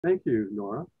Thank you,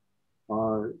 Nora.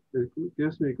 It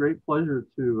gives me great pleasure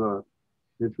to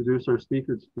introduce our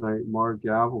speaker tonight, Marg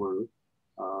Gaviller.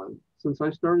 Uh, since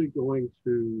I started going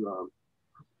to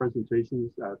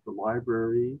presentations at the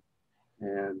library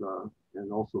and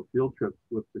also field trips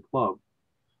with the club,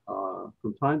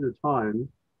 from time to time,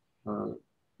 uh,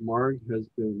 Marg has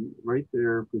been right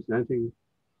there presenting,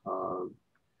 uh,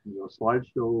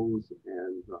 slideshows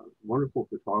and wonderful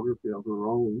photography of her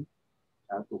own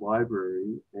at the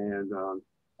library. And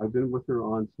I've been with her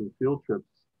on some field trips,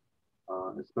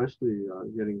 especially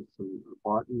getting some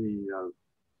botany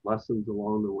lessons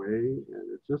along the way.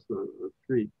 And it's just a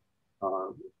treat. Uh,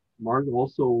 Marg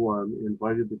also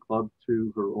invited the club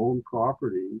to her own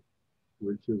property,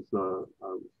 which is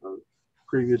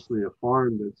previously a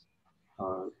farm that's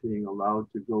being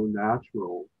allowed to go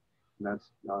natural. And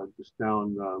that's just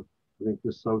down, I think,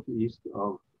 just southeast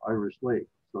of Irish Lake.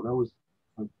 So that was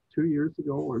 2 years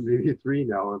ago, or maybe three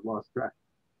now. I've lost track,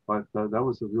 but that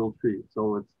was a real treat.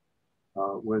 So it's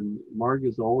when Marg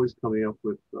is always coming up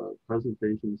with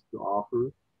presentations to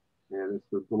offer, and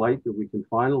it's a delight that we can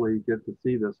finally get to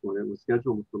see this when it was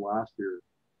scheduled for last year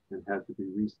and had to be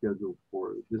rescheduled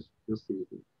for this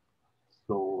season.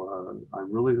 So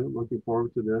I'm really looking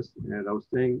forward to this. And I was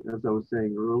saying, as I was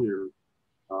saying earlier,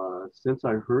 since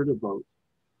I heard about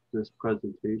this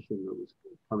presentation that was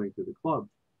coming to the club,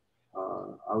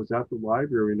 I was at the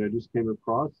library and I just came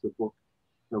across a book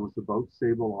that was about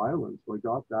Sable Island. So I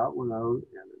got that one out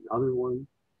and another one,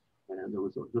 and it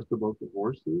was just about the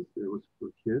horses. It was for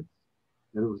kids,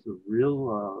 and it was a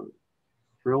real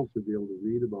thrill to be able to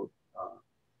read about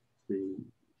the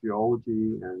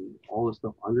geology and all the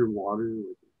stuff underwater,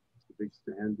 with the big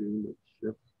sand dune that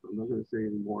shifts. I'm not going to say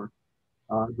anymore.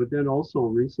 But then also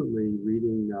recently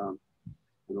reading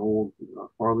an old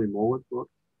Farley Mowat book,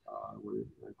 with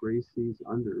Gray Seas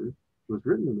Under. It was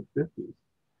written in the 50s,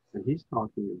 and he's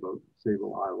talking about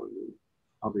Sable Island and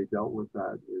how they dealt with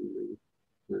that in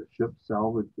the ship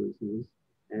salvage business.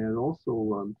 And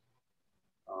also,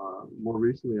 more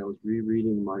recently, I was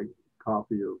rereading my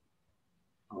copy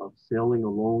of Sailing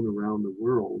Alone Around the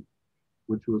World,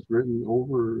 which was written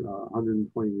over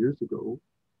 120 years ago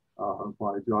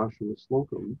by Joshua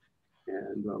Slocum.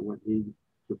 And when he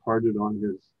departed on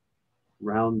his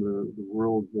round the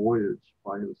world voyage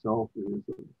by himself in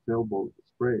his sailboat, the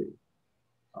Spray,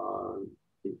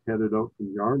 he headed out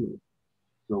from Yarmouth,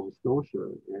 Nova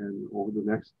Scotia, and over the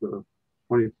next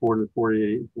 24 to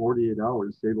 48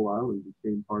 hours, Sable Island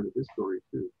became part of his story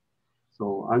too.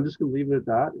 So I'm just going to leave it at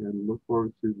that and look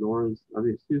forward to Marg's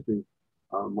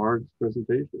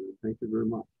presentation. Thank you very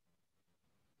much.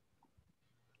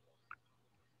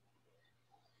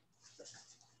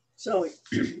 So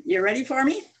you ready for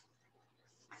me?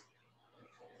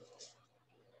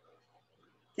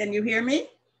 Can you hear me?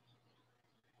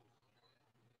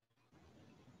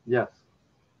 Yes.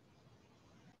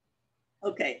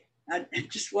 Okay, I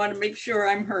just want to make sure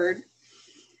I'm heard.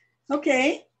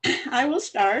 Okay, I will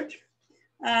start.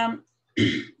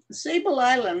 Sable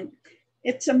Island,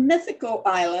 it's a mythical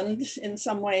island in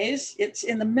some ways. It's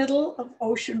in the middle of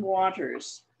ocean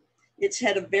waters. It's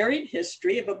had a varied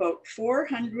history of about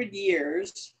 400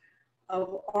 years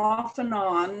of off and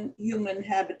on human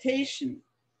habitation.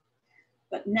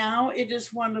 But now it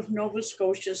is one of Nova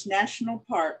Scotia's national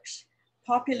parks,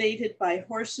 populated by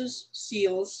horses,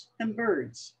 seals, and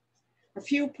birds. A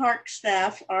few park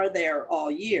staff are there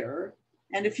all year,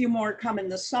 and a few more come in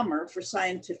the summer for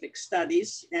scientific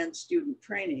studies and student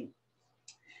training.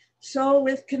 So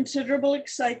with considerable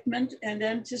excitement and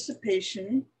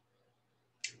anticipation,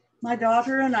 my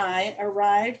daughter and I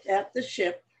arrived at the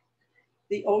ship,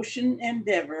 the Ocean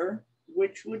Endeavour,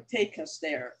 which would take us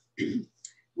there.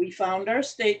 We found our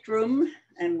stateroom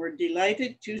and were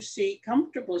delighted to see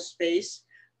comfortable space,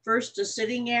 first a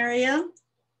sitting area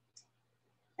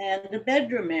and a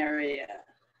bedroom area,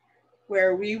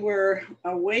 where we were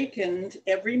awakened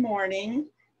every morning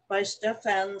by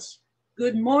Stefan's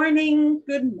 "Good morning,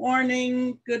 good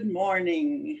morning, good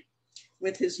morning,"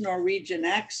 with his Norwegian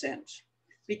accent,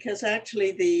 because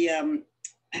actually the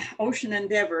Ocean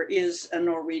Endeavour is a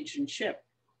Norwegian ship.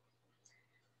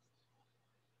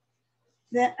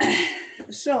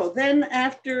 So then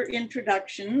after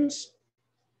introductions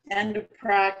and a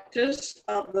practice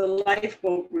of the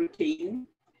lifeboat routine,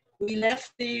 we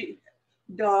left the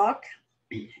dock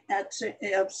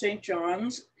of St.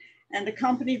 John's and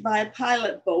accompanied by a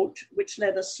pilot boat, which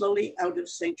led us slowly out of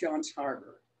St. John's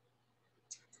Harbor.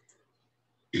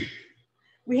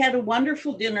 We had a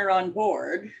wonderful dinner on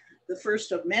board, the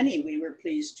first of many we were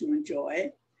pleased to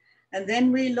enjoy. And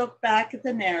then we looked back at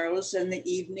the Narrows and the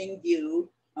evening view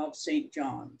of St.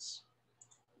 John's.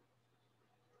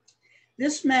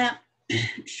 This map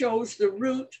shows the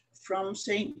route from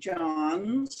St.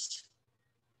 John's,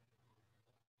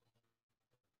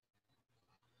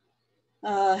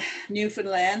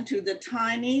 Newfoundland, to the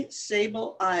tiny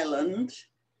Sable Island,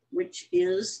 which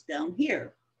is down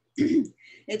here.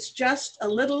 It's just a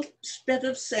little spit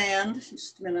of sand.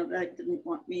 Just a minute, I didn't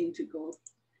mean to go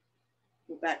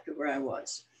back to where I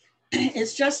was.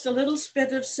 It's just a little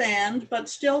spit of sand, but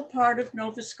still part of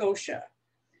Nova Scotia,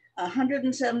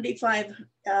 175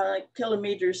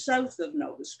 kilometers south of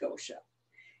Nova Scotia.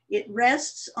 It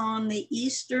rests on the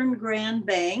eastern Grand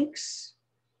Banks,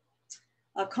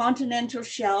 a continental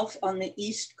shelf on the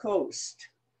east coast.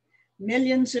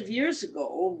 Millions of years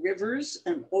ago, rivers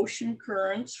and ocean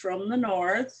currents from the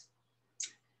north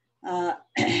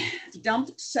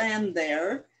dumped sand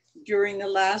there during the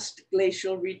last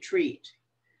glacial retreat.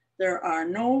 There are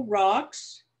no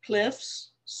rocks,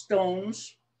 cliffs,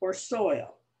 stones, or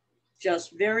soil,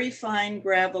 just very fine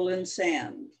gravel and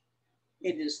sand.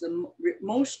 It is the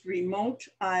most remote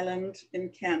island in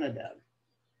Canada.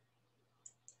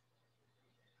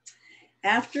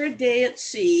 After a day at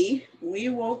sea, we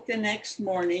woke the next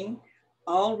morning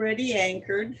already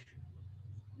anchored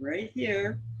right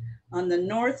here on the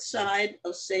north side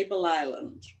of Sable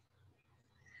Island.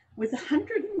 With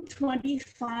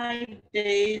 125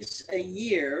 days a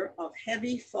year of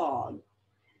heavy fog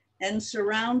and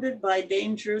surrounded by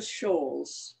dangerous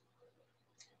shoals,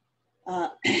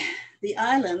 the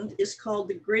island is called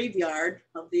the graveyard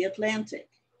of the Atlantic.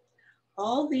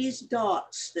 All these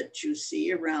dots that you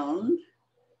see around,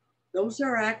 those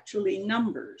are actually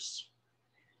numbers,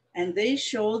 and they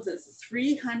show the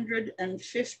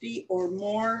 350 or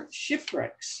more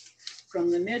shipwrecks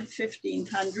from the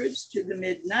mid-1500s to the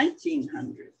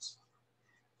mid-1900s.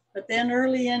 But then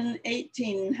early in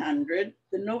 1800,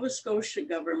 the Nova Scotia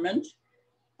government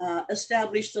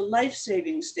established a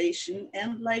life-saving station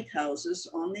and lighthouses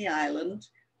on the island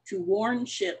to warn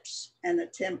ships and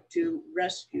attempt to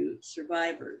rescue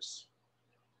survivors.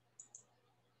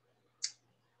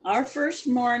 Our first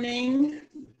morning,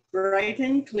 bright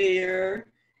and clear,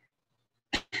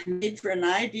 made for an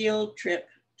ideal trip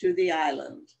to the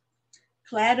island.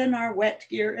 Clad in our wet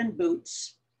gear and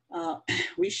boots,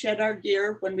 we shed our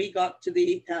gear when we got to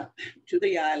the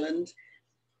island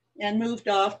and moved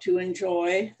off to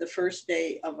enjoy the first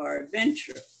day of our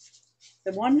adventure.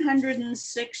 The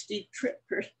 160 trip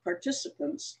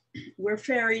participants were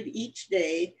ferried each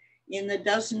day in the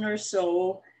dozen or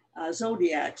so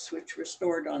zodiacs which were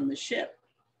stored on the ship.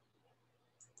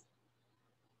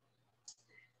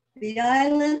 The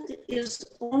island is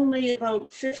only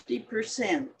about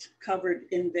 50% covered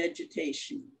in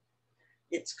vegetation.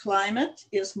 Its climate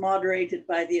is moderated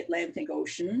by the Atlantic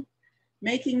Ocean,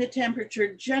 making the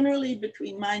temperature generally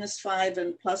between -5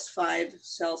 and +5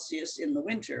 Celsius in the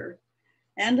winter,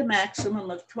 and a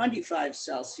maximum of 25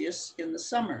 Celsius in the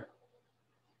summer.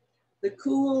 The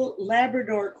cool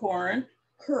Labrador current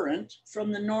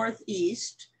from the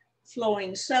northeast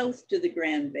flowing south to the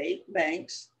Grand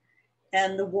Banks,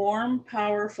 and the warm,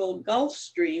 powerful Gulf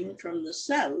Stream from the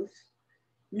south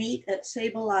meet at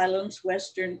Sable Island's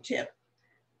western tip,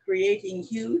 creating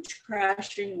huge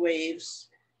crashing waves.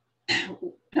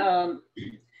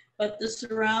 But the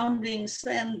surrounding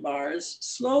sandbars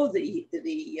slow the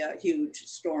huge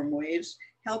storm waves,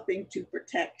 helping to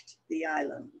protect the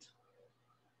island.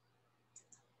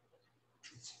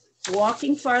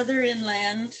 Walking farther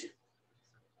inland,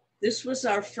 this was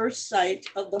our first sight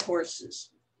of the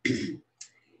horses.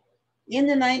 In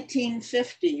the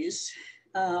 1950s,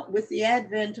 with the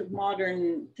advent of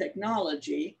modern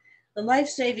technology, the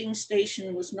life-saving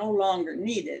station was no longer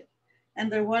needed,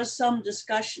 and there was some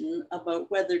discussion about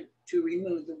whether to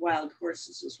remove the wild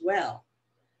horses as well.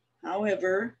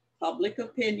 However, public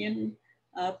opinion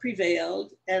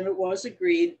prevailed, and it was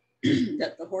agreed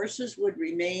that the horses would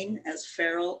remain as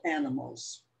feral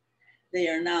animals. They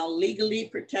are now legally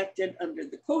protected under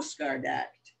the Coast Guard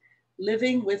Act,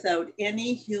 living without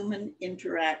any human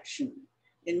interaction,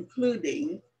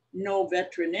 including no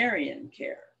veterinarian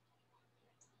care.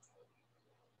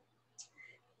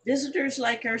 Visitors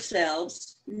like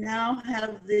ourselves now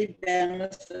have the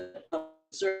benefit of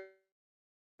observing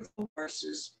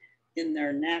horses in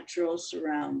their natural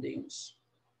surroundings.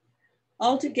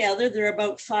 Altogether, there are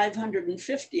about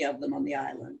 550 of them on the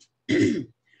island.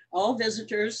 All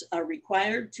visitors are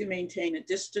required to maintain a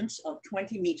distance of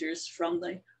 20 meters from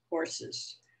the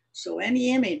horses. So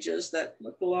any images that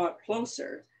look a lot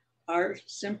closer are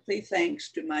simply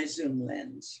thanks to my zoom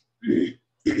lens.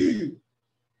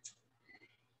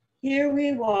 Here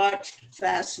we watched,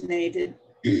 fascinated,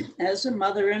 as a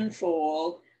mother and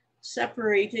foal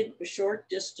separated a short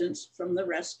distance from the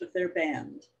rest of their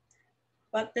band,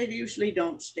 but they usually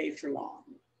don't stay for long.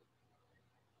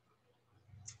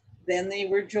 Then they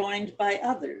were joined by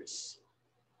others.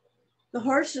 The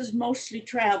horses mostly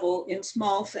travel in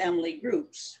small family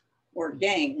groups, or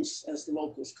gangs, as the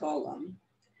locals call them.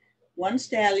 One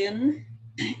stallion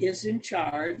is in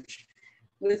charge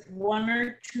with one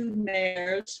or two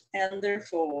mares and their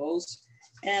foals,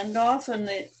 and often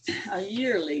a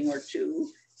yearling or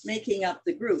two making up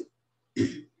the group.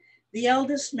 The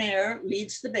eldest mare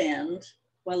leads the band,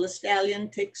 while the stallion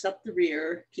takes up the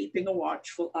rear, keeping a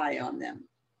watchful eye on them.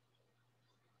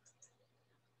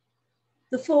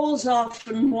 The foals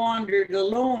often wandered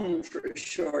alone for a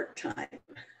short time,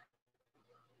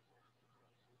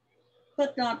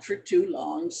 but not for too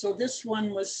long. So this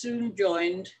one was soon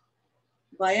joined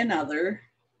by another.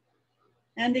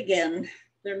 And again,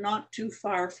 they're not too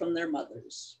far from their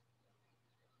mothers.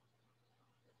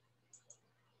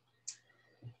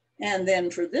 And then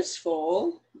for this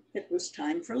foal, it was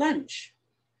time for lunch.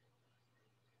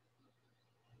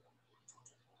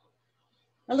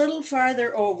 A little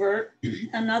farther over,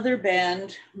 another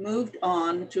band moved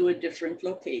on to a different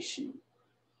location.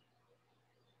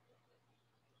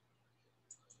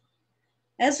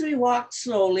 As we walked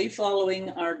slowly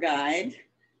following our guide,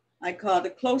 I caught a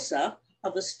close-up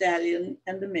of a stallion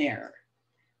and a mare.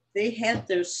 They had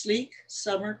their sleek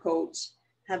summer coats,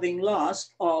 having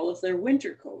lost all of their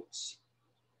winter coats.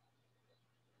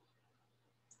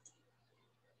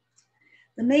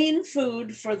 The main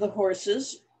food for the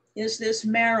horses is this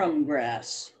marram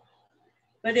grass,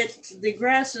 but the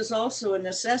grass is also a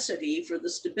necessity for the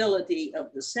stability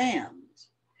of the sand,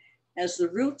 as the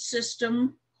root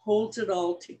system holds it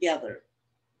all together.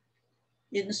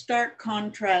 In stark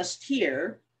contrast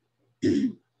here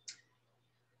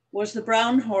was the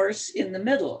brown horse in the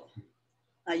middle,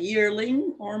 a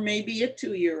yearling or maybe a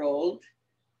 2-year-old,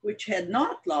 which had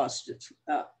not lost its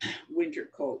winter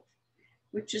coat,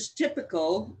 which is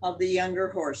typical of the younger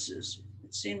horses.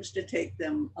 It seems to take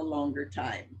them a longer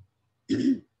time.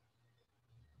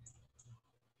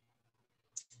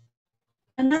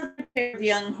 Another pair of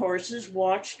young horses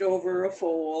watched over a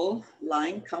foal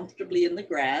lying comfortably in the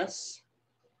grass.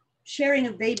 Sharing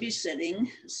of babysitting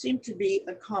seemed to be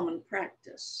a common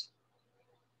practice.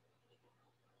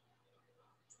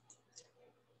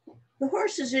 The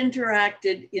horses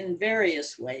interacted in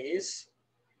various ways.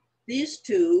 These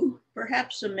two,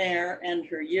 perhaps a mare and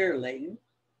her yearling,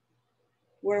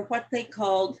 were what they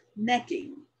called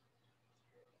necking,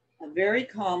 a very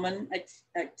common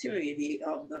activity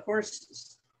of the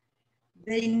horses.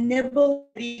 They nibble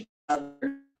at each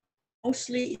other,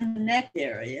 mostly in the neck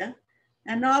area,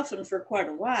 and often for quite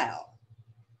a while.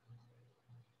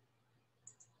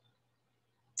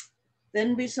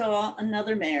 Then we saw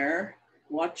another mare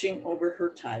watching over her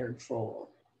tired foal.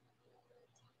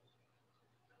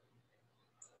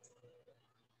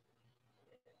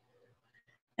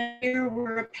 And here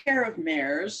were a pair of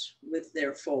mares with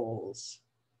their foals.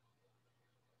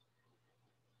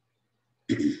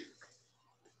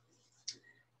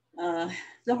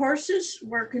 The horses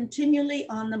were continually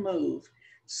on the move,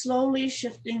 slowly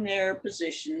shifting their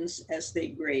positions as they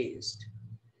grazed.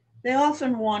 They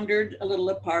often wandered a little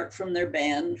apart from their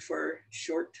band for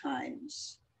short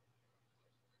times.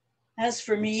 As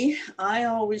for me, I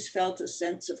always felt a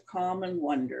sense of calm and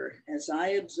wonder as I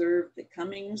observed the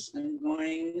comings and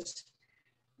goings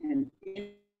and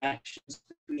interactions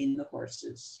between the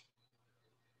horses.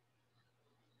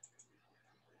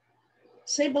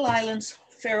 Sable Island's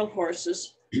feral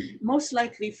horses most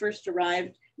likely first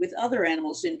arrived with other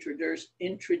animals introduced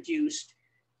in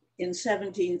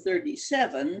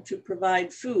 1737 to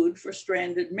provide food for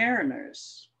stranded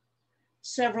mariners.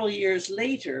 Several years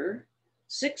later,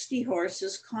 60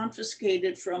 horses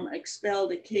confiscated from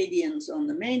expelled Acadians on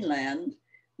the mainland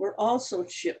were also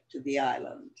shipped to the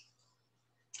island.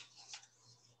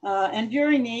 And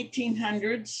during the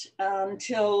 1800s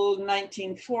until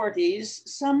 1940s,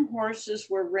 some horses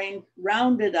were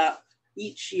rounded up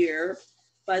each year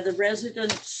by the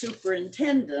resident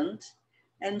superintendent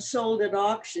and sold at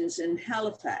auctions in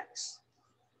Halifax.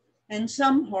 And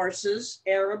some horses,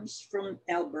 Arabs from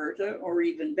Alberta or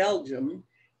even Belgium,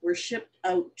 were shipped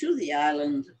out to the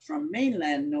island from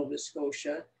mainland Nova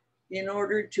Scotia in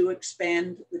order to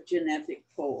expand the genetic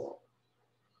pool.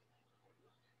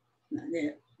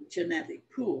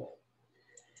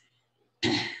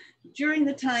 During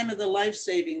the time of the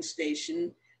life-saving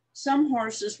station, some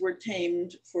horses were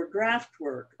tamed for draft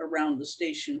work around the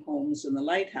station homes and the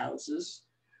lighthouses,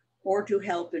 or to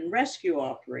help in rescue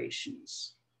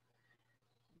operations.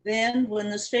 Then when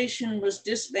the station was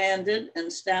disbanded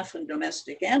and staff and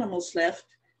domestic animals left,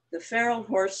 the feral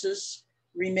horses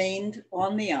remained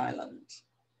on the island.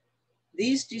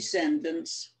 These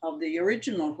descendants of the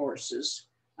original horses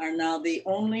are now the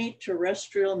only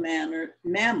terrestrial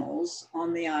mammals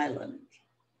on the island.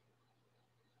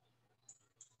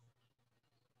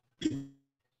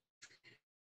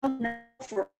 Now,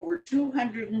 for over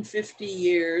 250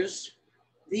 years,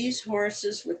 these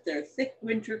horses with their thick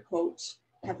winter coats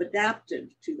have adapted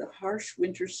to the harsh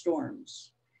winter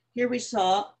storms. Here we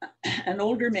saw an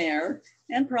older mare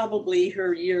and probably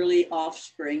her yearly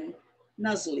offspring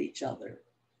nuzzle each other.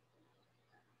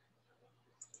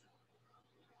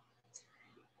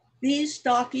 These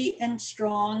stocky and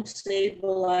strong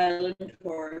Sable Island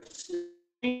horses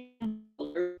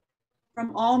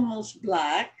from almost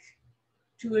black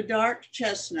to a dark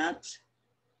chestnut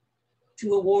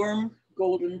to a warm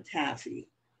golden taffy.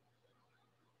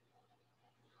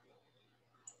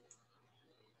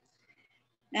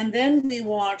 And then we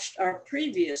watched our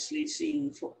previously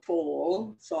seen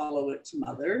foal follow its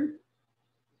mother.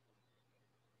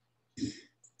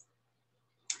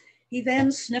 He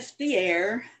then sniffed the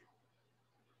air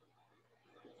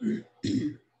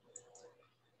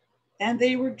and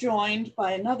they were joined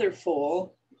by another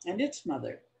foal and its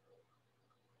mother.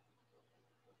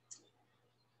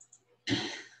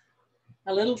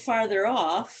 A little farther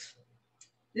off,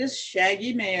 this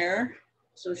shaggy mare,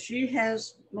 so she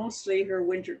has mostly her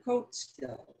winter coat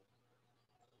still.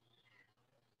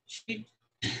 She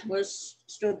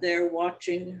stood there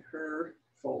watching her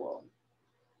foal.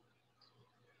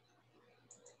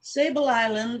 Sable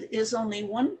Island is only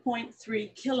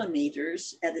 1.3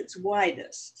 kilometers at its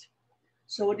widest,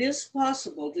 so it is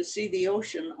possible to see the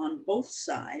ocean on both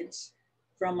sides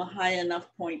from a high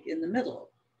enough point in the middle.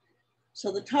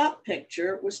 So the top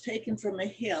picture was taken from a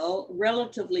hill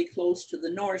relatively close to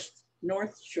the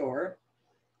north shore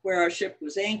where our ship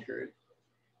was anchored,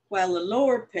 while the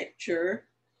lower picture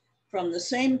from the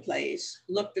same place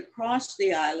looked across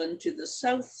the island to the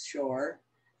south shore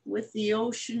with the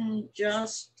ocean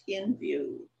just in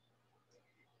view.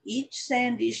 Each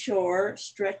sandy shore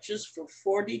stretches for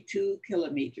 42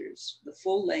 kilometers, the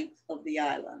full length of the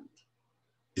island.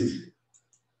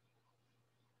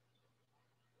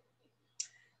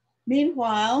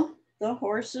 Meanwhile, the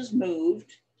horses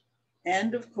moved,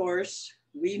 and of course,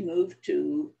 we moved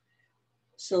too,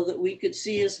 so that we could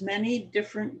see as many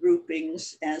different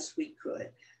groupings as we could.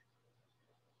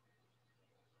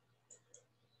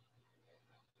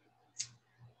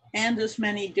 And as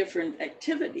many different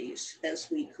activities as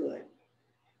we could,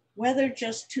 whether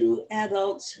just two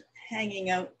adults hanging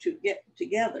out to get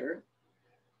together,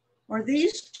 or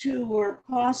these two were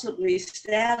possibly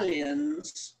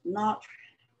stallions not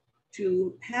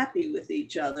too happy with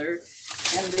each other,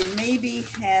 and they maybe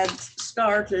had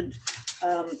started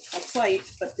a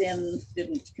fight, but then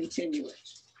didn't continue it.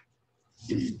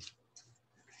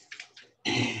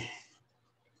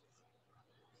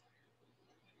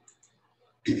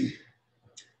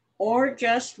 Or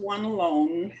just one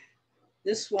alone,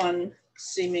 this one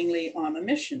seemingly on a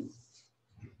mission.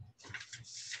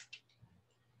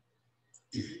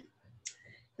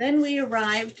 Then we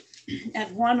arrived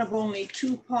at one of only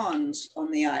two ponds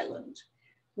on the island,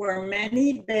 where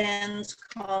many bands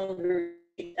congregate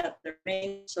at their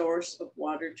main source of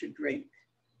water to drink.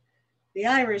 The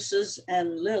irises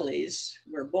and lilies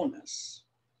were bonus.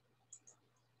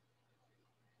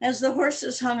 As the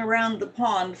horses hung around the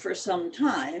pond for some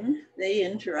time, they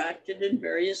interacted in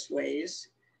various ways,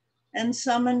 and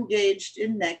some engaged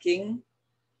in necking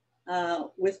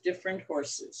with different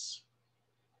horses.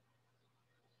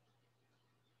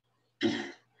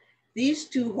 These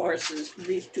two horses,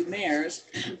 these two mares,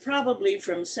 probably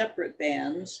from separate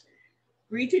bands,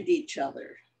 greeted each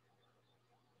other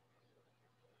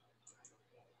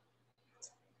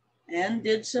and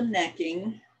did some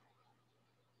necking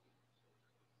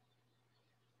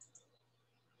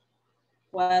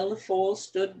while the foal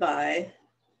stood by.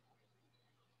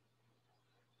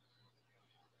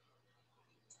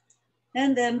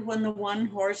 And then when the one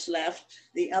horse left,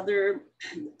 the other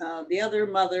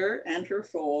mother and her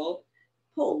foal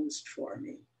posed for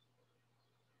me.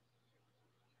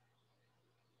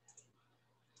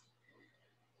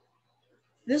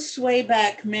 This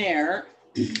swayback mare,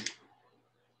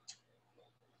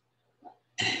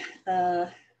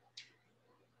 the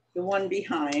one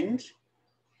behind,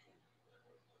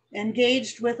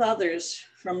 engaged with others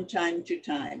from time to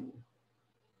time.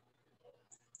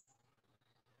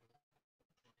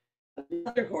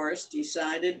 Another horse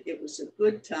decided it was a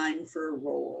good time for a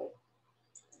roll,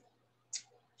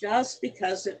 just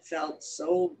because it felt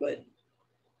so good.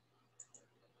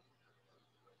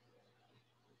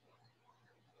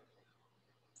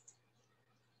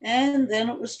 And then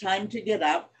it was time to get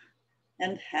up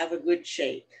and have a good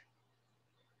shake.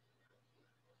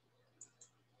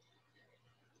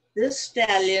 This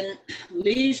stallion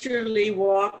leisurely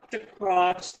walked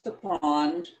across the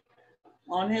pond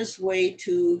on his way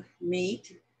to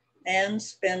meet and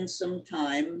spend some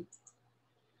time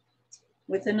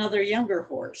with another younger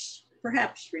horse,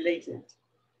 perhaps related.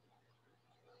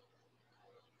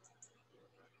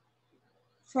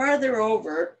 Farther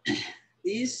over,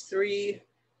 these three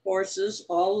horses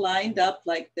all lined up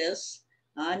like this.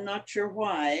 I'm not sure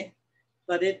why,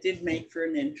 but it did make for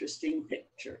an interesting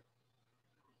picture.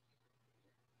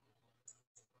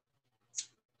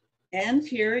 And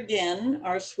here again,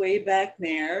 our swayback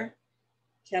mare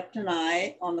kept an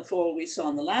eye on the foal we saw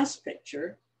in the last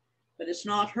picture, but it's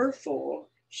not her foal.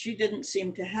 She didn't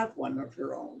seem to have one of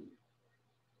her own.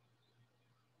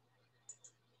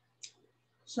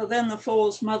 So then the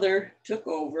foal's mother took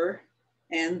over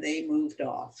and they moved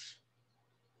off.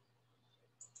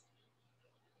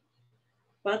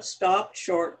 But stopped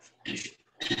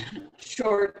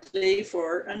shortly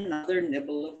for another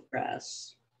nibble of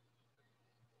grass.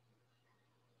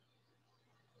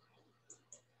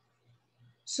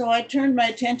 So I turned my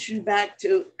attention back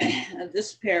to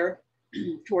this pair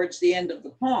towards the end of the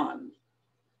pond.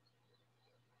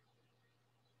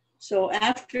 So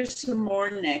after some more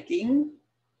necking,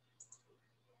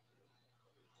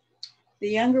 the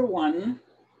younger one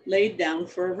laid down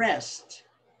for a rest,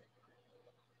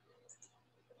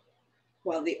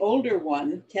 while the older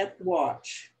one kept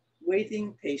watch,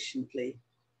 waiting patiently.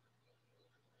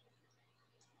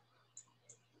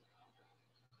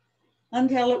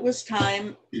 Until it was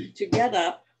time to get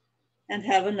up and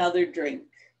have another drink.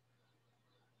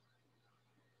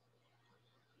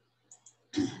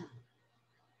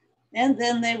 And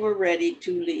then they were ready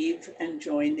to leave and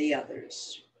join the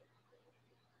others.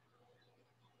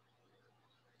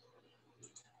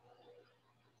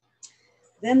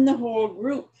 Then the whole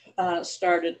group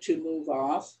started to move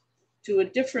off to a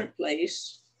different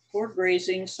place for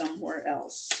grazing somewhere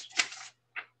else.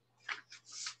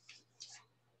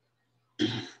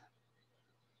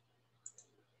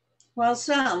 While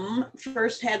some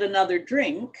first had another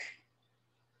drink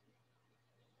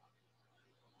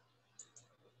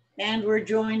and were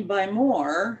joined by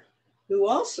more who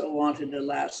also wanted a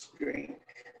last drink.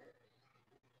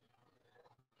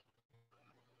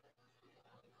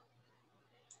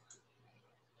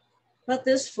 But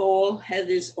this foal had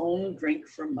his own drink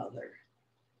from mother.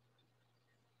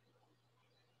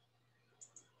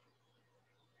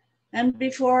 And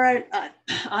before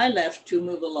I left to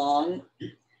move along,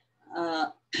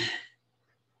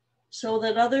 so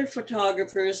that other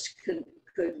photographers could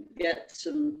get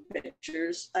some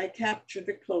pictures, I captured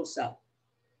a close-up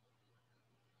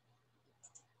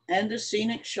and a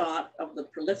scenic shot of the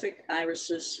prolific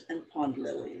irises and pond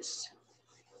lilies.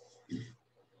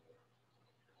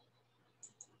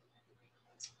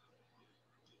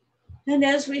 And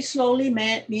as we slowly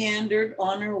meandered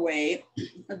on our way,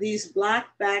 these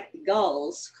black-backed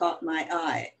gulls caught my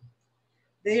eye.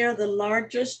 They are the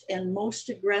largest and most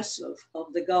aggressive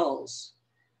of the gulls,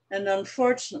 and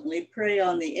unfortunately prey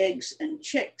on the eggs and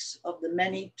chicks of the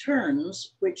many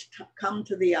terns which come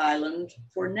to the island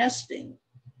for nesting.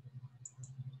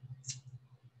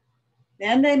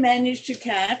 And I managed to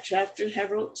catch, after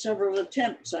several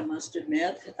attempts, I must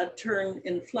admit, a tern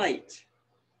in flight.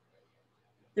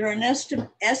 There are an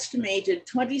estimated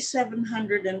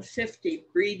 2,750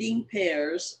 breeding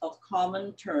pairs of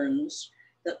common terns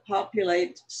that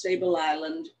populate Sable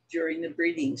Island during the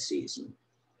breeding season,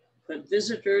 but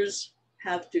visitors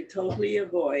have to totally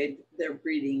avoid their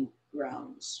breeding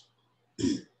grounds.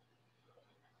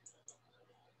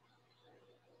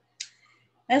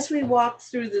 As we walked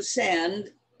through the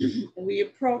sand, we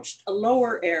approached a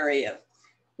lower area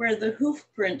where the hoof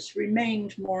prints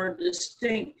remained more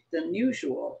distinct than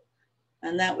usual.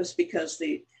 And that was because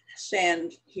the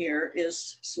sand here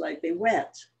is slightly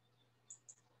wet.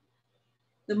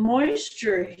 The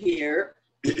moisture here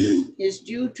is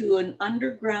due to an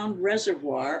underground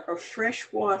reservoir of fresh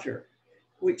water,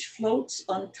 which floats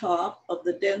on top of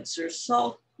the denser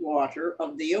salt water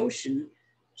of the ocean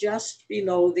just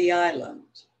below the island.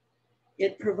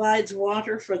 It provides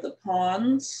water for the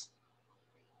ponds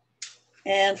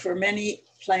and for many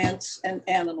plants and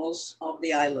animals of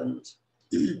the island.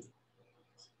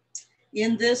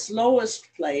 In this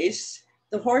lowest place,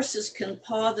 the horses can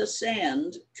paw the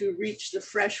sand to reach the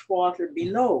fresh water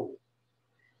below.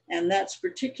 And that's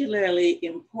particularly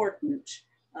important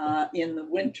in the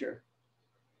winter.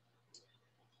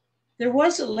 There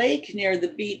was a lake near the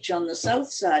beach on the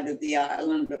south side of the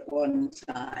island at one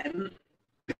time.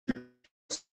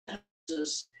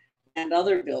 houses and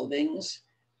other buildings,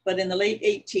 but in the late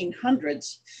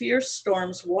 1800s, fierce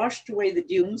storms washed away the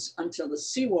dunes until the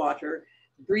seawater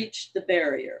breached the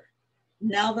barrier.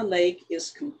 Now the lake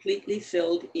is completely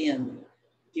filled in,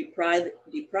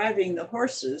 depriving the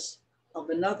horses of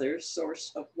another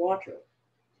source of water.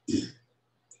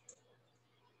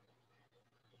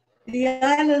 The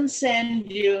island sand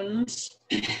dunes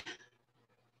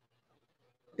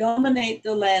dominate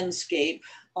the landscape,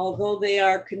 although they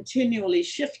are continually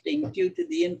shifting due to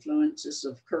the influences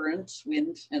of currents,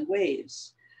 wind, and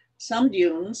waves. Some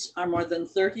dunes are more than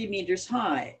 30 meters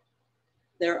high.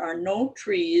 There are no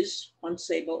trees on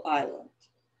Sable Island.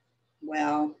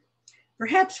 Well,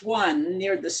 perhaps one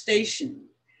near the station,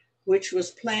 which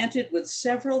was planted with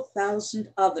several thousand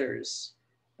others,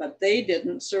 but they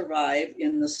didn't survive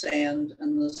in the sand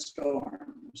and the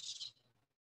storms.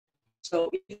 So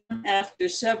even after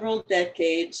several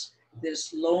decades,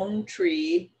 this lone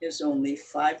tree is only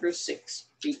 5 or 6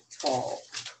 feet tall.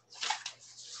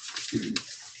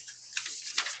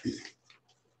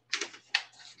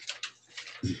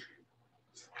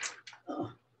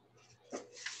 Oh.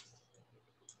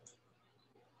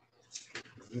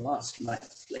 Lost my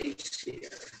place here.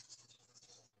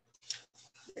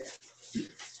 There.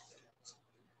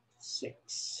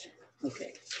 6,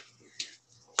 okay.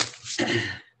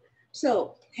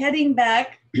 So heading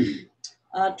back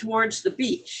towards the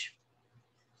beach,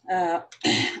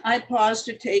 I paused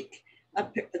to take a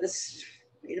picture.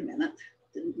 Wait a minute,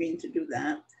 didn't mean to do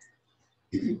that.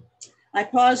 I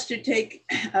paused to take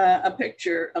a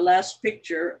last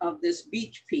picture of this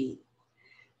beach pea.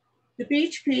 The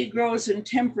beach pea grows in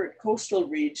temperate coastal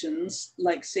regions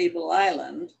like Sable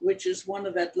Island, which is one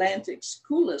of Atlantic's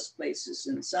coolest places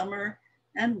in summer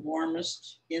and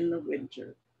warmest in the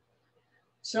winter.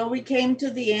 So we came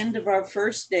to the end of our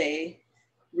first day,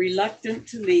 reluctant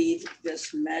to leave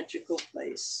this magical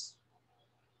place.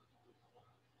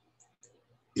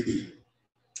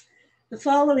 The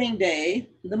following day,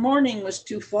 the morning was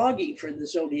too foggy for the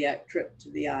Zodiac trip to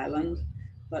the island,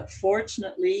 but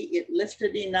fortunately it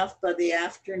lifted enough by the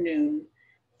afternoon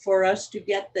for us to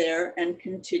get there and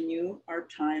continue our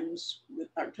time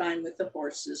with the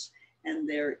horses and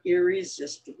their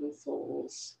irresistible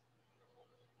foals.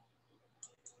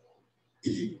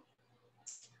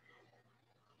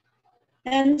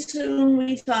 And soon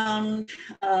we found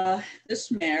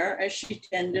this mare as she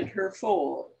tended her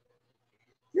foal.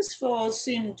 This foal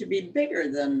seemed to be bigger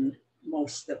than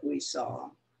most that we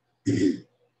saw.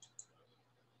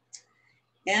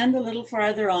 And a little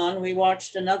farther on, we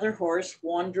watched another horse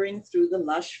wandering through the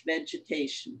lush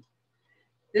vegetation.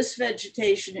 This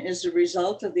vegetation is a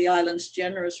result of the island's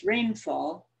generous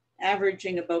rainfall,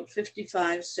 averaging about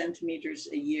 55 centimeters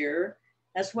a year,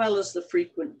 as well as the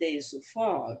frequent days of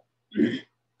fog.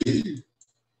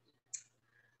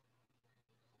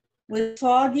 With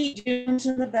foggy dunes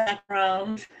in the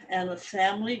background and a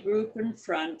family group in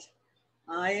front,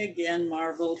 I again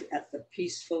marveled at the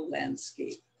peaceful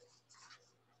landscape.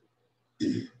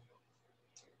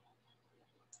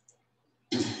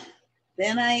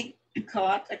 Then I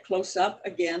caught a close-up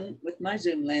again with my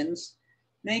zoom lens,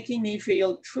 making me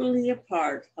feel truly a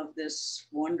part of this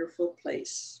wonderful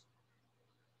place.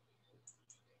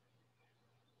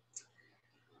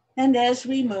 And as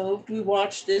we moved, we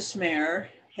watched this mare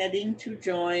heading to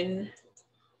join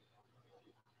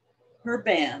her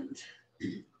band.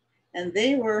 And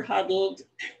they were huddled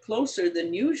closer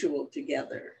than usual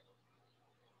together.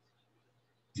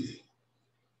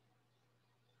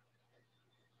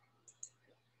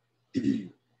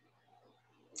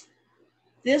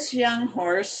 This young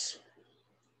horse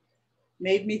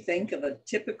made me think of a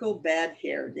typical bad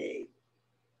hair day.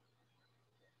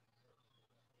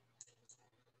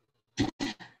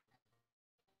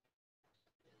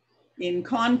 In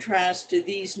contrast to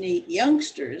these neat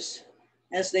youngsters,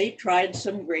 as they tried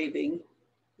some grazing,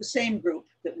 the same group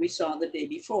that we saw the day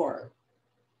before.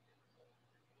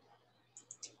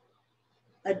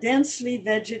 A densely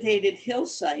vegetated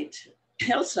hillside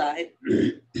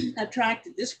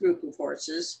attracted this group of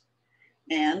horses,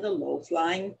 and a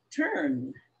low-flying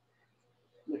tern,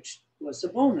 which was a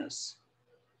bonus.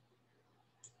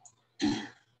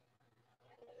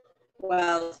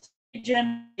 While 3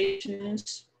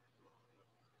 generations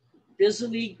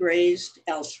busily grazed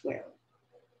elsewhere.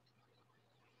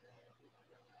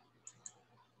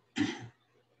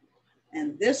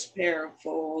 And this pair of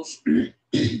foals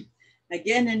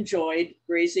again enjoyed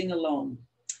grazing alone.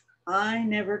 I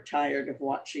never tired of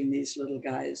watching these little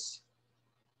guys.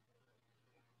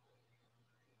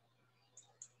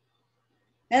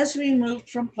 As we moved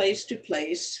from place to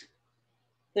place,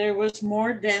 there was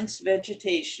more dense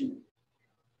vegetation,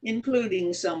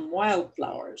 including some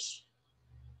wildflowers.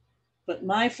 But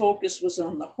my focus was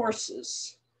on the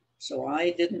horses, so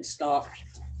I didn't stop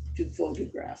to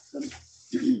photograph them.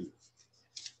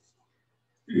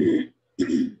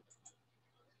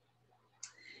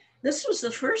 This was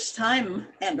the first time,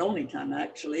 and only time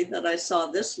actually, that I saw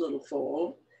this little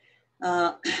foal,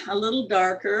 a little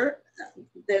darker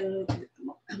than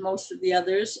most of the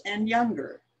others and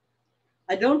younger.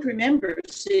 I don't remember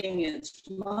seeing its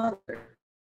mother,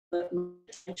 but my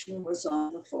attention was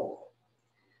on the foal.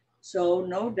 So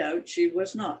no doubt she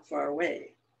was not far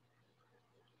away.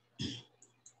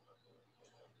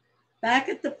 Back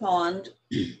at the pond,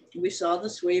 we saw the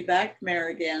sway-backed mare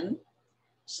again,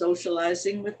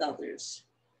 socializing with others.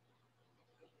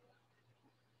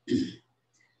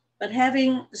 But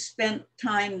having spent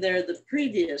time there the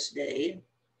previous day,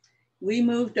 we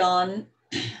moved on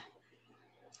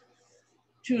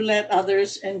to let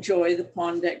others enjoy the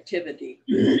pond activity.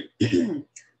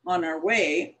 On our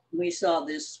way, we saw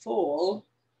this foal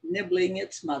nibbling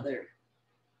its mother,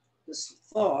 the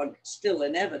fog still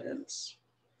in evidence.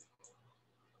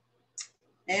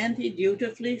 And he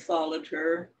dutifully followed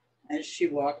her as she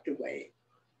walked away.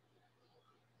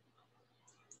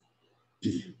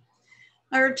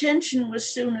 Our attention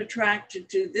was soon attracted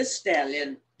to this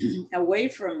stallion away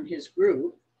from his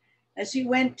group as he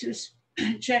went to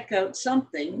check out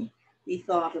something he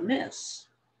thought amiss.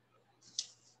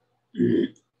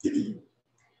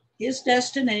 His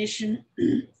destination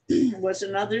was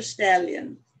another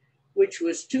stallion, which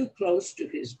was too close to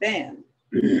his band.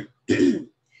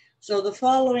 So the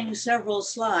following several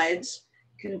slides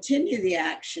continue the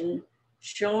action,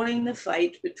 showing the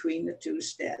fight between the two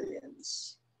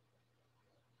stallions.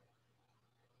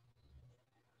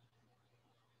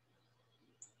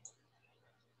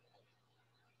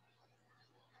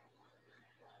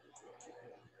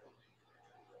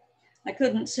 I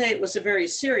couldn't say it was a very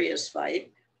serious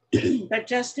fight, but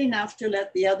just enough to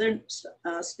let the other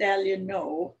stallion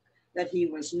know that he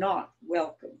was not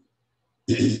welcome.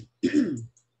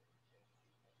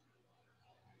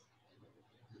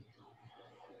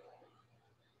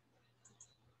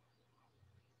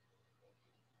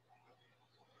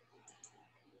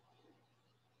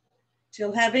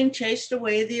 Till having chased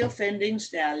away the offending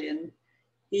stallion,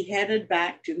 he headed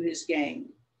back to his gang,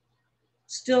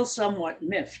 still somewhat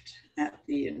miffed at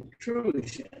the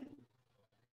intrusion.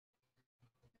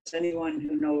 As anyone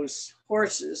who knows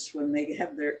horses, when they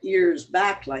have their ears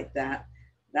back like that,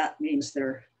 that means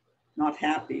they're not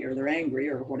happy or they're angry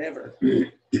or whatever.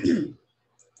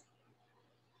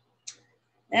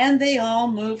 And they all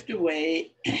moved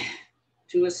away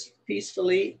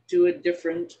peacefully to a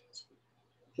different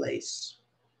place.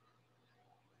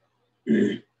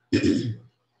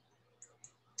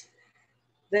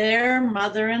 Their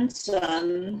mother and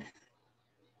son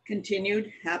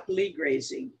continued happily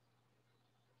grazing.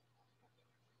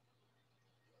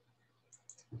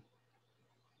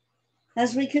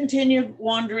 As we continued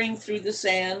wandering through the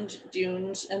sand,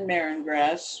 dunes, and marron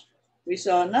grass, we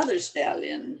saw another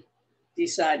stallion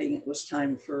deciding it was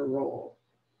time for a roll.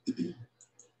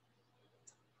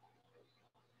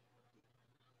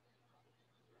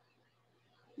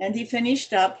 And he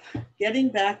finished up, getting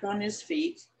back on his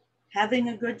feet, having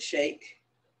a good shake.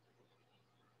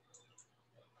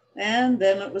 And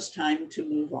then it was time to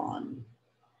move on.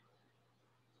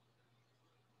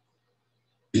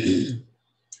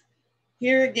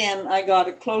 Here again, I got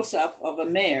a close-up of a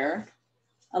mare,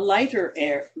 a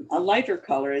lighter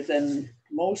color than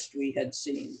most we had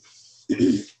seen.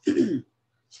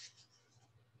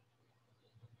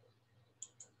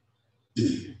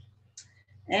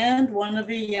 And one of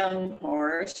a young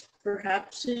horse,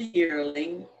 perhaps a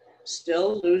yearling,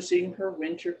 still losing her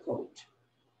winter coat.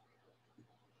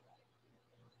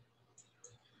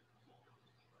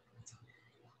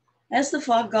 As the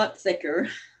fog got thicker,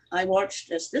 I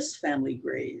watched as this family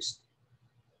grazed.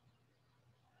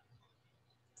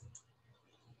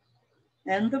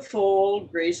 And the foal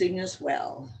grazing as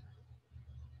well.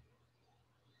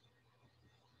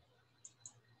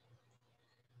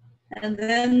 And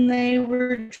then they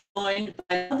were joined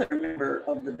by another member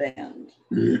of the band.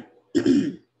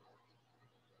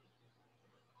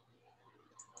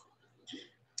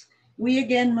 We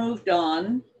again moved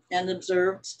on and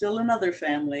observed still another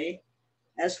family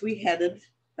as we headed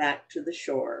back to the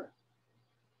shore.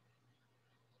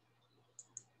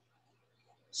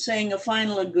 Saying a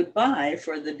final goodbye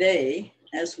for the day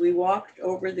as we walked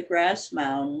over the grass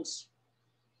mounds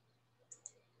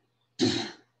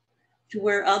to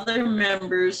where other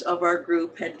members of our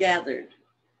group had gathered.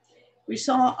 We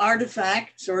saw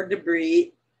artifacts or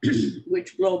debris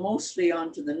which blow mostly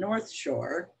onto the north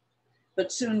shore,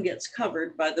 but soon gets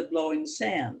covered by the blowing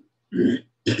sand.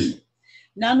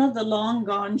 None of the long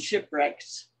gone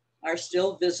shipwrecks are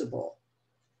still visible.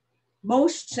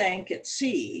 Most sank at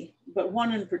sea, but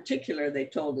one in particular they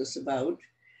told us about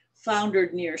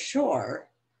foundered near shore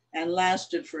and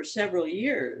lasted for several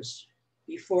years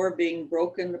before being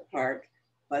broken apart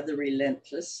by the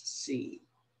relentless sea.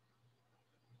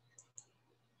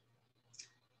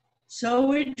 So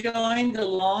we joined the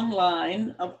long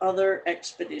line of other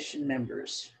expedition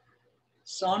members,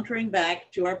 sauntering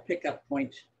back to our pickup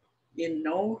point in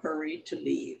no hurry to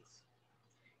leave.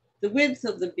 The width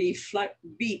of the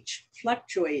beach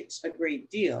fluctuates a great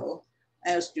deal,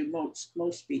 as do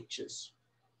most beaches.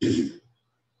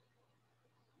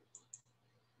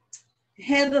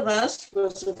 Ahead of us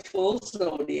was a full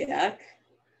zodiac,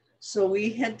 so we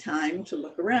had time to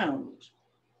look around.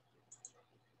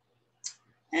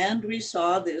 And we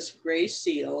saw this gray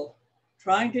seal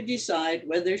trying to decide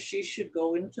whether she should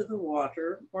go into the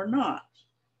water or not.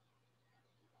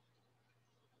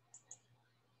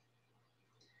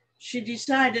 She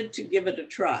decided to give it a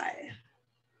try.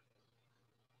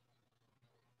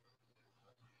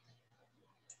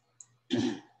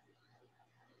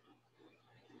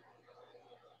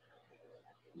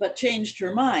 But changed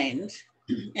her mind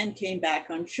and came back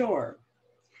on shore.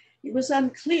 It was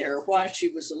unclear why she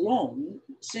was alone,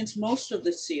 since most of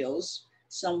the seals,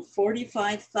 some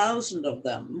 45,000 of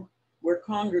them, were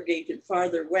congregated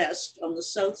farther west on the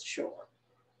south shore.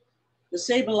 The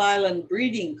Sable Island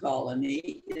breeding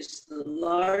colony is the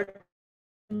largest,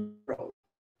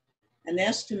 an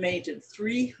estimated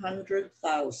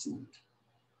 300,000.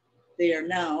 They are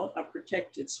now a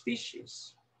protected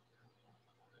species.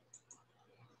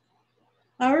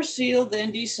 Our seal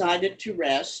then decided to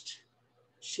rest.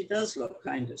 She does look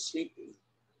kind of sleepy.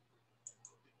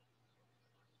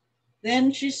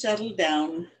 Then she settled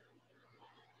down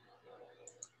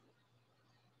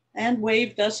and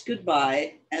waved us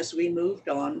goodbye as we moved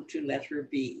on to let her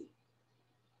be.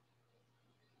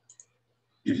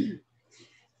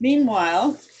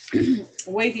 Meanwhile,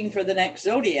 waiting for the next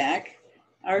zodiac,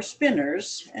 our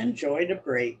spinners enjoyed a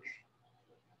break.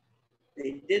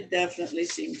 They did definitely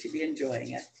seem to be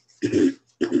enjoying it.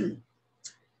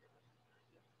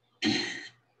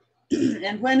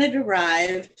 And when it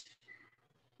arrived,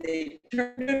 they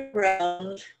turned it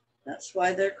around. That's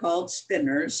why they're called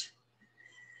spinners,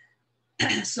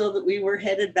 so that we were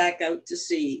headed back out to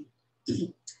sea.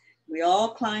 We all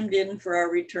climbed in for our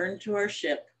return to our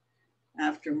ship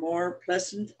after more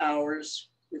pleasant hours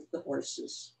with the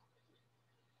horses.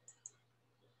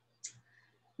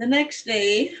 The next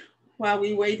day, while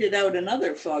we waited out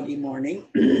another foggy morning,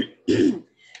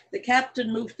 the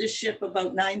captain moved the ship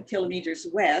about 9 kilometers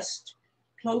west,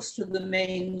 close to the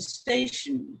main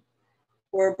station,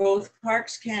 where both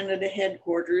Parks Canada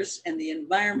headquarters and the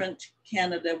Environment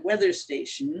Canada Weather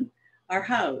Station are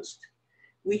housed.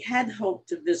 We had hoped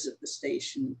to visit the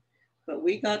station, but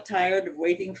we got tired of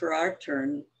waiting for our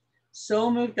turn,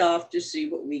 so moved off to see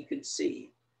what we could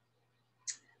see.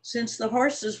 Since the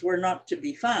horses were not to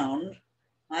be found,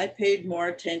 I paid more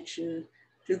attention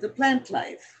to the plant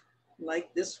life,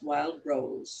 like this wild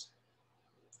rose.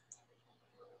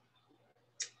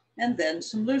 And then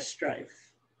some loosestrife.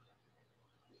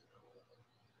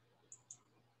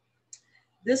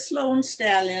 This lone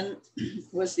stallion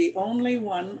was the only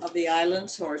one of the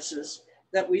island's horses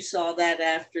that we saw that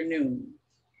afternoon.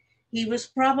 He was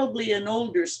probably an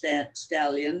older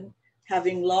stallion,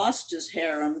 having lost his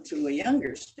harem to a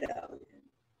younger stallion.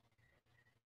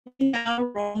 He now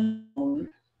roamed,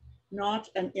 not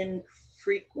an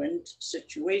infrequent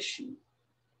situation.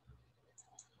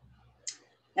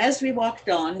 As we walked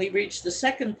on, we reached the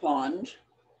second pond,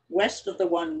 west of the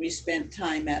one we spent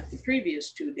time at the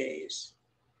previous 2 days.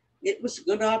 It was a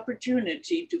good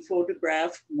opportunity to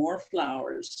photograph more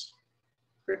flowers,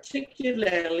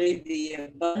 particularly the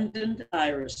abundant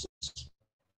irises.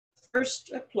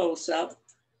 First a close-up,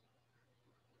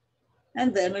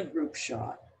 and then a group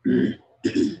shot.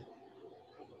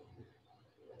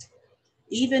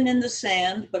 Even in the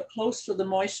sand, but close to the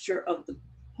moisture of the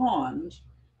pond,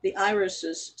 the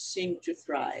irises seemed to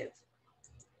thrive.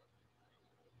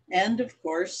 And of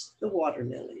course, the water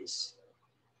lilies.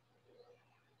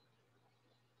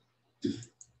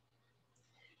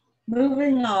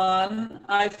 Moving on,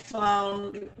 I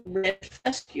found red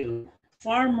fescue,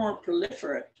 far more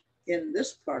proliferate in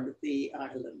this part of the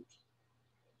island.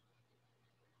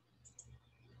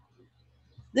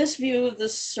 This view of the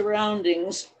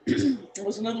surroundings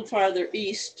was a little farther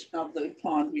east of the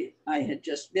pond I had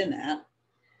just been at.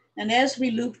 And as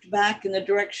we looped back in the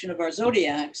direction of our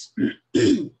zodiacs,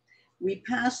 we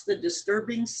passed the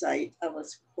disturbing sight of a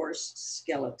horse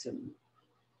skeleton,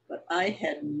 but I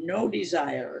had no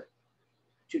desire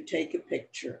to take a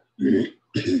picture.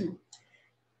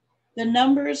 The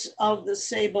numbers of the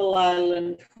Sable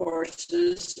Island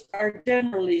horses are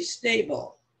generally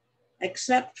stable,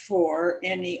 except for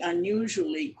any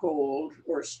unusually cold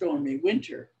or stormy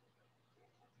winter.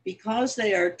 Because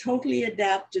they are totally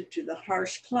adapted to the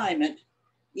harsh climate,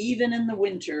 even in the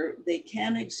winter, they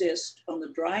can exist on the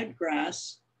dried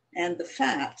grass and the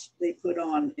fat they put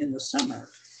on in the summer.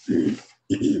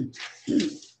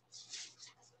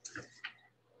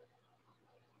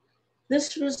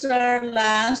 This was our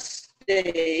last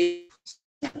day.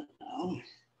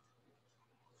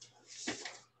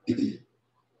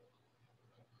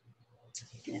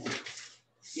 Yeah,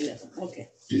 11, okay.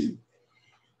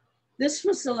 This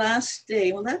was the last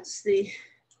day. Well, that's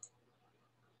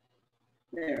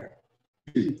there.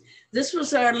 This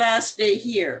was our last day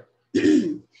here.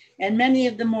 And many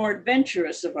of the more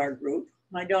adventurous of our group,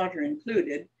 my daughter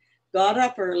included, got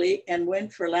up early and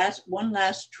went for one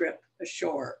last trip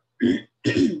ashore.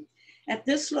 At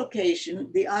this location,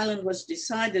 the island was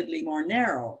decidedly more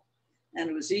narrow, and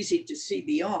it was easy to see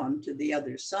beyond to the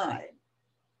other side.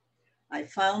 I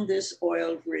found this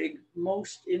oil rig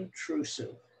most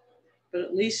intrusive, but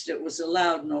at least it was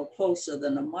allowed no closer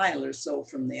than a mile or so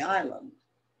from the island.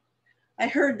 I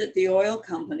heard that the oil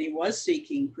company was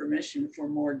seeking permission for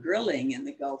more drilling in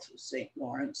the Gulf of St.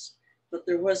 Lawrence, but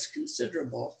there was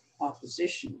considerable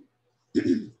opposition.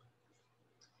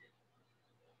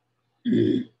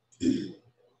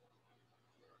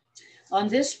 On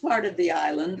this part of the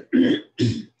island,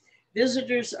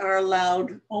 visitors are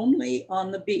allowed only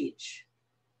on the beach.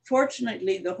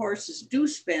 Fortunately, the horses do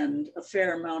spend a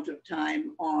fair amount of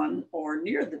time on or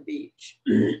near the beach.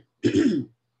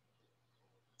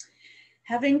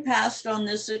 Having passed on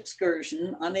this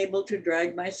excursion, unable to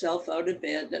drag myself out of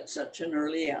bed at such an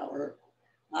early hour,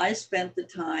 I spent the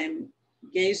time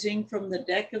gazing from the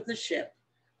deck of the ship,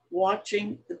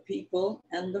 watching the people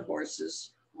and the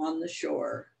horses on the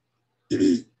shore.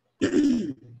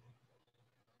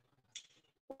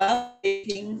 While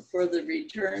waiting for the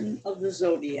return of the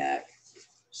Zodiac,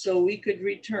 so we could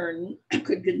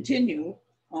continue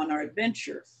on our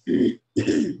adventure.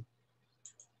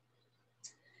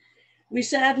 We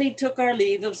sadly took our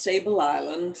leave of Sable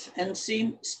Island and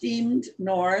steamed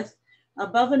north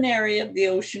above an area of the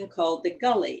ocean called the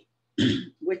Gully,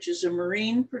 which is a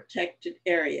marine protected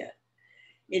area.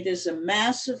 It is a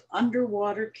massive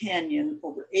underwater canyon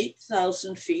over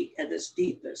 8,000 feet at its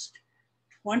deepest,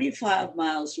 25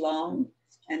 miles long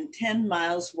and 10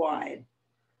 miles wide,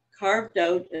 carved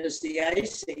out as the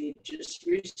ice ages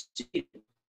receded.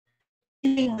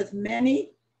 Dealing with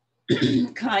many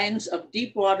kinds of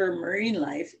deep water marine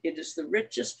life, it is the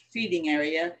richest feeding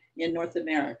area in North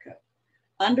America.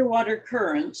 Underwater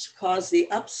currents cause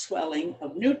the upswelling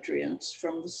of nutrients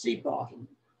from the sea bottom.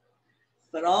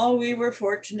 But all we were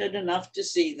fortunate enough to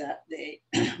see that day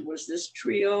was this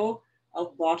trio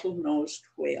of bottlenose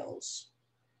whales.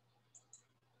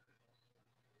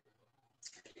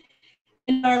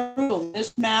 In our room,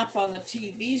 this map on the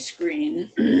TV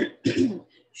screen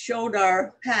showed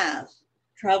our path,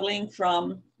 traveling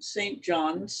from St.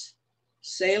 John's,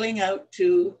 sailing out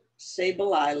to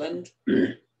Sable Island,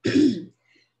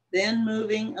 then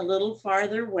moving a little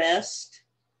farther west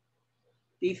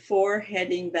before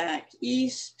heading back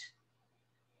east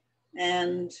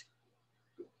and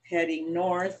heading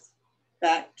north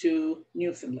back to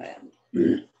Newfoundland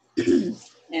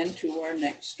and to our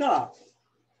next stop.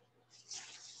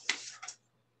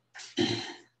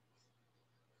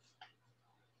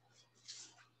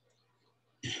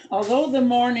 Although the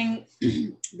morning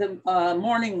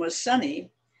was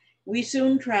sunny, we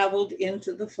soon traveled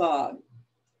into the fog.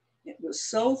 It was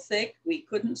so thick we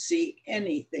couldn't see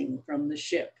anything from the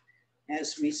ship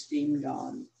as we steamed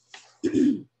on.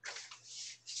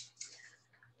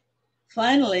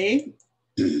 Finally,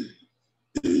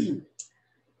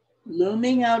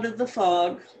 looming out of the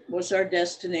fog was our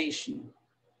destination,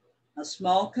 a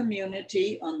small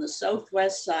community on the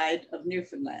southwest side of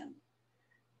Newfoundland.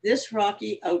 This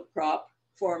rocky outcrop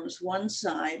forms one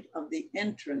side of the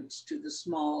entrance to the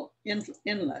small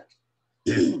inlet.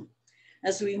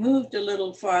 As we moved a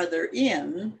little farther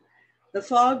in, the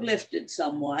fog lifted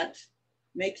somewhat,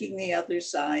 making the other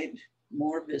side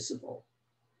more visible.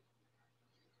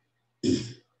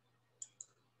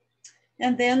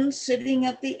 And then sitting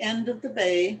at the end of the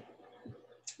bay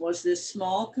was this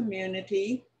small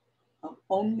community of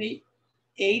only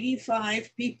 85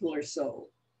 people or so.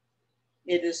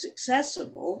 It is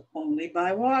accessible only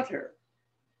by water.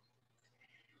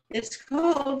 It's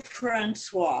called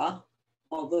Francois,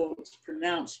 although it's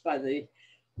pronounced by the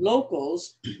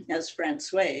locals as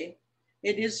Francois,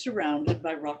 it is surrounded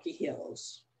by rocky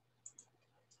hills.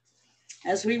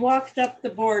 As we walked up the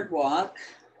boardwalk,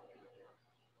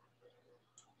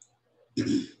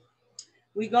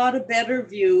 we got a better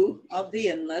view of the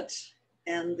inlet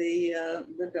and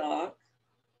the dock.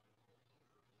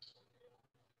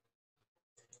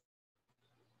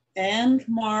 And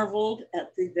marveled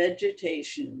at the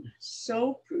vegetation,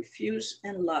 so profuse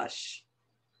and lush,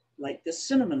 like the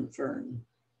cinnamon fern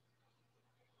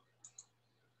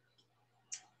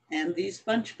and these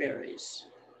bunchberries.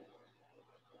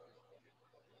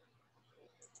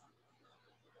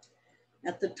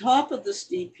 At the top of the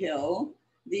steep hill,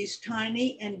 these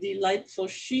tiny and delightful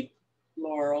sheep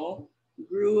laurel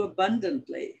grew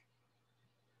abundantly.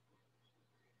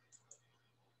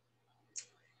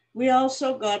 We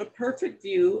also got a perfect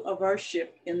view of our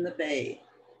ship in the bay.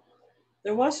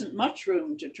 There wasn't much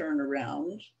room to turn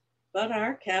around, but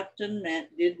our captain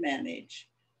did manage,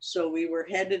 so we were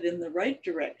headed in the right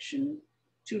direction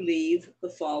to leave the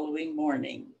following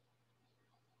morning.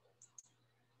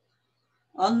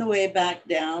 On the way back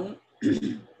down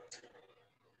the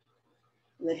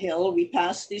hill, we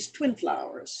passed these twin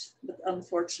flowers, but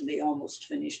unfortunately almost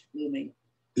finished blooming.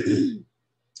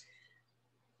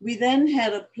 We then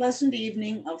had a pleasant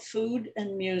evening of food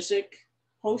and music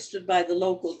hosted by the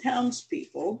local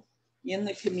townspeople in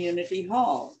the community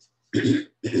hall.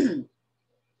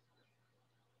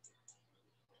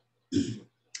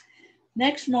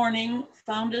 Next morning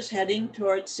found us heading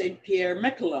towards St.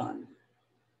 Pierre-Miquelon.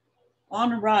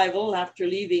 On arrival, after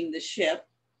leaving the ship,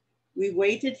 we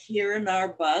waited here in our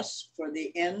bus for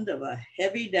the end of a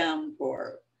heavy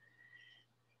downpour,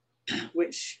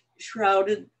 which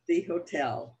shrouded the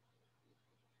hotel.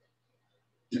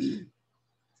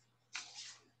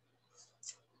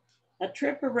 A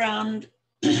trip around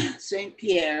St.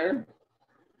 Pierre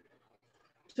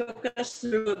took us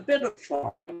through a bit of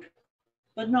fog,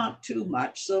 but not too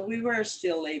much, so we were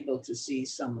still able to see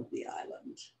some of the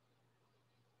island.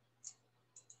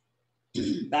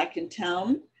 Back in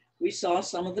town, we saw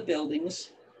some of the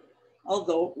buildings,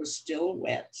 although it was still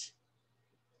wet.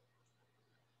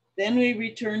 Then we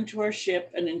returned to our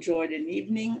ship and enjoyed an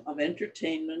evening of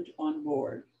entertainment on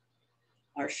board.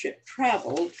 Our ship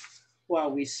traveled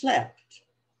while we slept.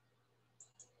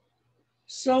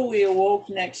 So we awoke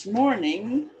next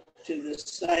morning to the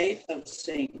sight of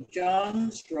St.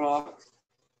 John's Rock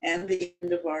and the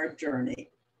end of our journey.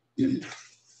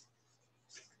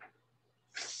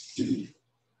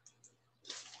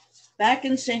 Back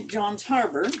in St. John's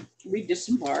Harbor, we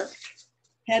disembarked,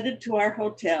 headed to our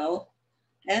hotel,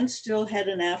 and still had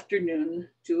an afternoon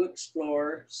to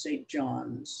explore St.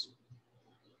 John's.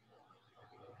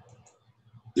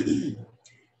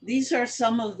 These are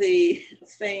some of the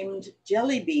famed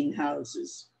jelly bean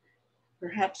houses.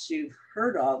 Perhaps you've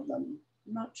heard of them.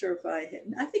 I'm not sure if I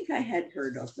think I had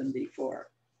heard of them before.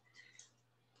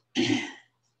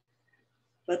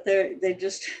 But they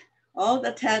just all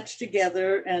attached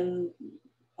together and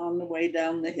on the way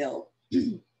down the hill.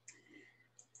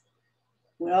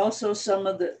 We also some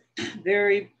of the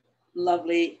very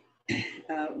lovely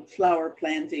flower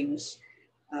plantings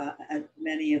at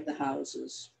many of the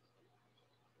houses.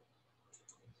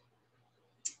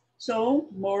 So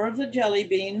more of the jelly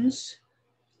beans,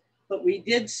 but we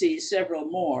did see several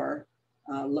more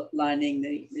lining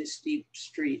the steep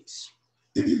streets.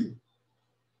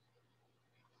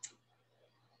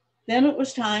 Then it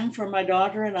was time for my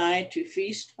daughter and I to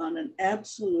feast on an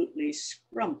absolutely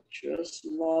scrumptious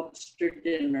lobster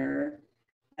dinner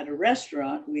at a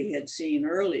restaurant we had seen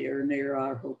earlier near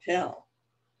our hotel.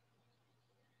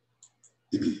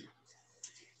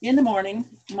 In the morning,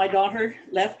 my daughter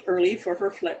left early for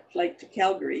her flight to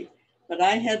Calgary, but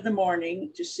I had the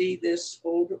morning to see this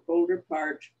older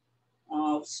part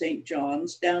of St.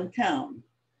 John's downtown.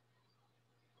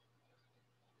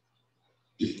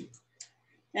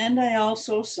 And I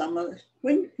also some of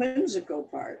the whimsical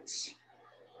parts.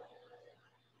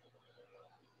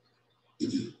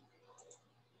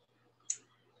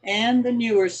 And the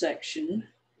newer section,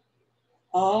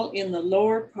 all in the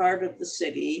lower part of the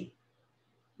city,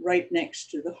 right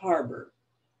next to the harbor.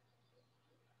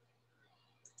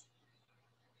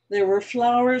 There were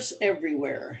flowers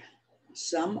everywhere,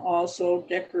 some also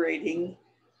decorating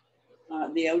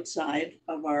the outside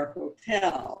of our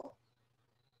hotel.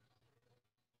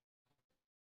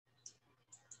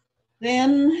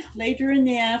 Then later in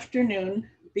the afternoon,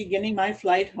 beginning my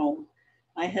flight home,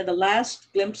 I had a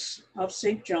last glimpse of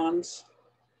St. John's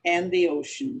and the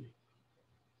ocean.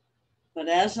 But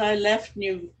as I left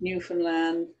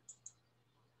Newfoundland,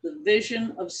 the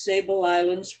vision of Sable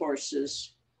Island's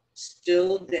horses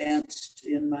still danced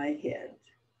in my head.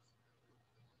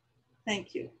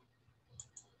 Thank you.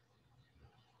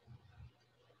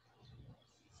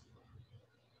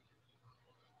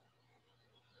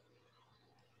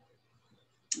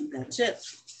 And that's it.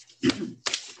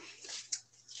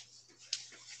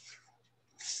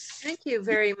 Thank you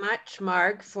very much,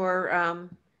 Marg, for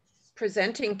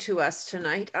presenting to us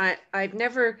tonight. I've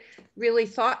never really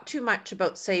thought too much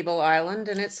about Sable Island,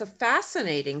 and it's a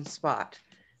fascinating spot.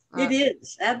 It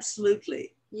is,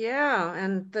 absolutely. Yeah,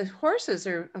 and the horses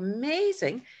are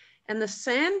amazing. And the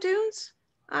sand dunes,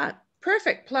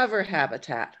 perfect plover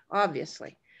habitat,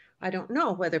 obviously. I don't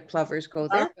know whether plovers go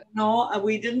there. No,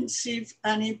 we didn't see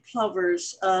any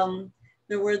plovers.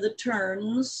 There were the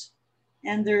terns,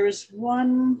 and there's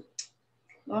one,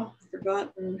 oh, I've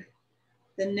forgotten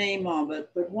the name of it,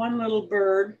 but one little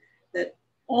bird that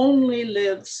only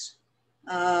lives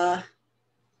on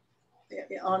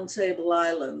Sable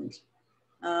Island.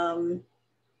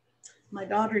 My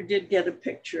daughter did get a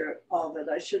picture of it.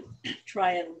 I should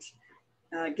try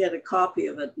and get a copy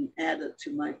of it and add it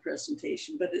to my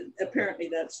presentation, but apparently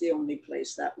that's the only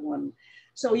place, that one.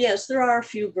 So yes, there are a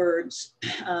few birds,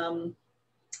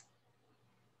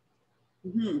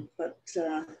 but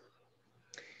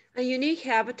a unique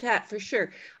habitat for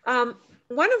sure.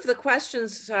 One of the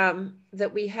questions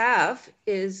that we have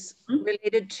is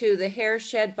related to the hair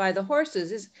shed by the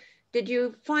horses. Did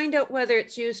you find out whether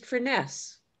it's used for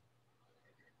nests?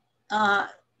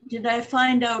 Did I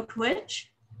find out which?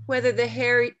 Whether the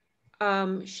hair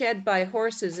shed by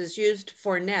horses is used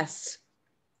for nests,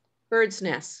 birds'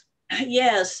 nests.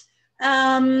 Yes.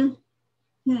 That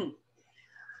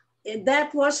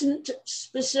wasn't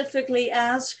specifically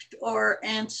asked or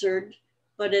answered,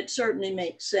 but it certainly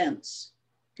makes sense,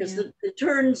 because the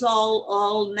terns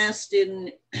all nest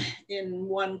in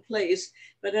one place.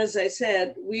 But as I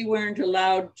said, we weren't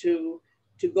allowed to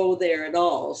go there at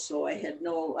all. So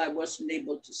I wasn't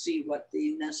able to see what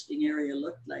the nesting area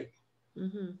looked like.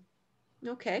 Mm-hmm.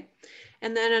 Okay.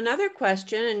 And then another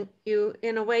question, and you,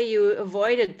 in a way, you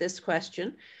avoided this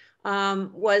question,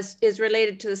 is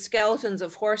related to the skeletons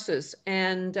of horses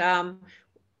and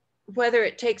whether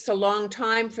it takes a long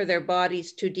time for their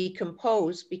bodies to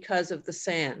decompose because of the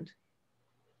sand.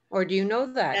 Or do you know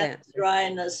that answer?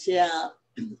 Dryness, yeah.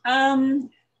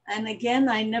 And again,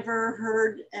 I never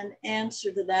heard an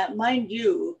answer to that. Mind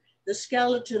you, the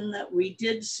skeleton that we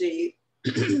did see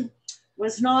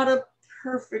was not a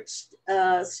perfect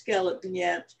skeleton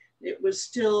yet. It was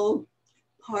still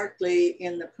partly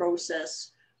in the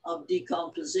process of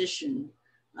decomposition.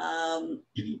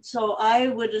 So I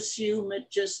would assume they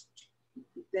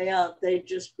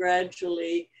just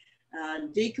gradually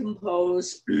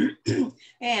decompose.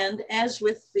 And as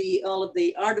with all of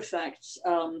the artifacts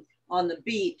on the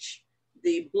beach,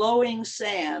 the blowing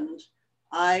sand,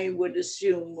 I would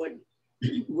assume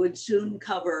would soon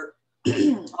cover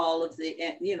all of the,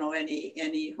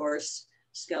 any horse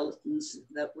skeletons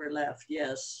that were left.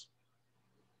 Yes.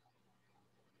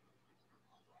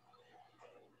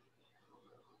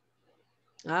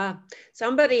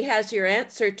 Somebody has your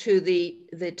answer to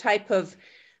the type of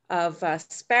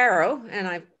sparrow,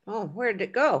 and where did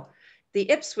it go? The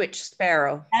Ipswich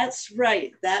sparrow. That's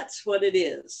right. That's what it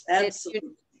is.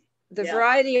 Absolutely. The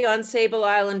variety on Sable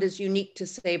Island is unique to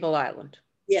Sable Island.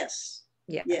 Yes.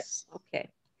 Yes. Yes. Okay.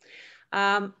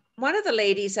 One of the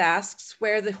ladies asks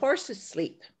where the horses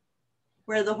sleep.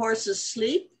 Where the horses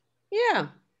sleep? Yeah.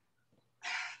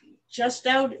 Just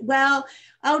out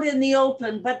in the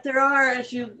open, but there are,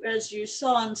 as you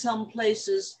saw in some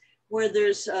places, where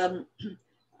there's a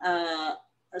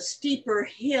steeper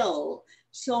hill.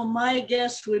 So my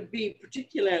guess would be,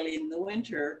 particularly in the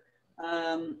winter,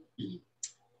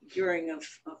 during a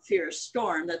fierce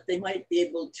storm, that they might be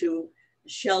able to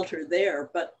shelter there.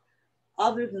 But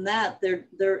other than that,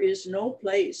 there is no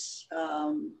place,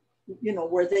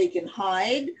 where they can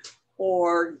hide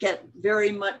or get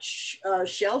very much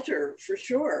shelter, for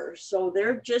sure. So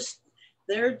they're just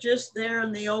there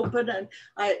in the open. And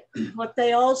what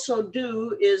they also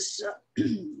do is,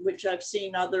 which I've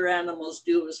seen other animals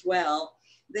do as well,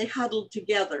 they huddle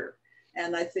together.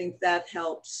 And I think that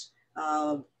helps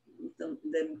them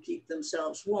keep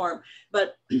themselves warm.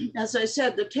 But as I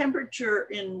said, the temperature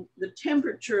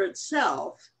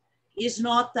itself is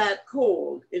not that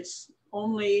cold. It's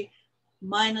only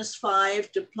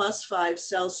 -5 to +5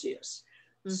 Celsius.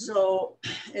 Mm-hmm. So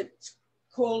it's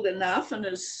cold enough, and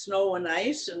there's snow and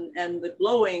ice, and the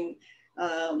blowing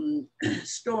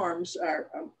storms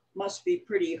must be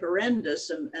pretty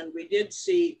horrendous. And we did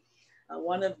see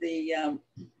one of the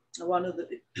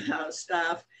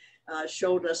staff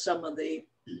showed us some of the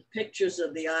pictures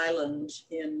of the island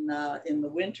in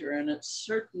the winter, and it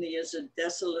certainly is a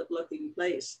desolate looking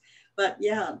place. But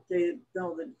yeah, the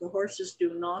horses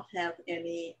do not have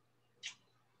any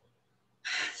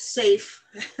safe,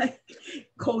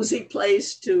 cozy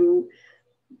place to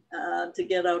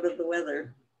get out of the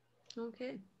weather.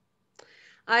 Okay.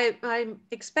 I'm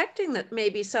expecting that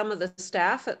maybe some of the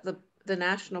staff at the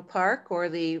national park or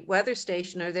the weather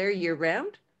station are there year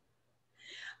round.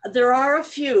 There are a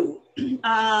few.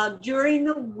 During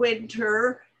the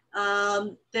winter,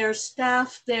 there's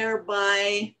staff there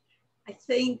by, I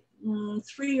think,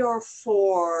 3 or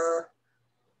 4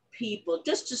 people,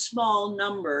 just a small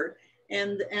number.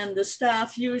 And the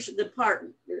staff, usually the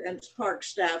park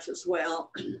staff as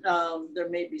well. There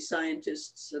may be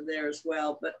scientists there as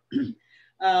well, but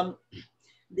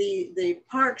the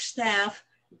park staff,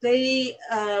 they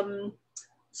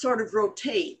sort of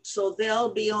rotate. So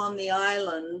they'll be on the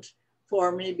island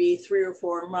for maybe 3 or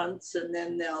 4 months, and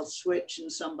then they'll switch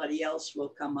and somebody else will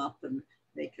come up and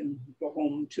they can go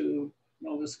home to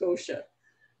Nova Scotia.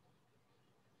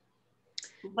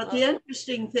 But the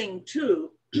interesting thing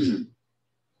too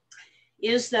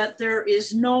is that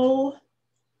there's no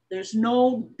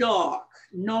dock,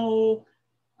 no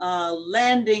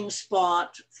landing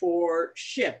spot for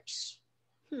ships.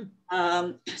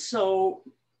 So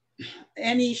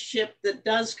any ship that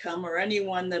does come, or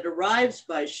anyone that arrives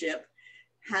by ship,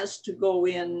 has to go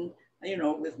in, you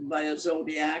know, by a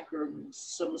Zodiac or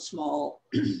some small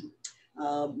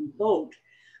boat.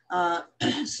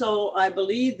 So I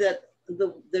believe that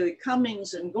the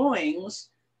comings and goings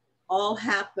all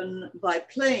happen by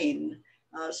plane,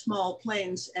 small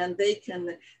planes, and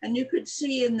you could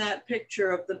see in that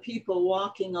picture of the people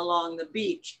walking along the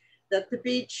beach, that the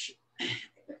beach,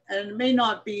 and it may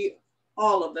not be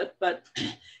all of it, but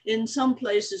in some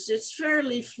places it's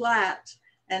fairly flat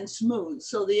and smooth.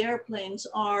 So the airplanes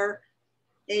are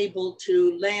able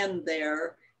to land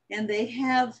there, and they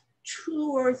have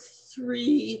 2 or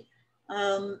 3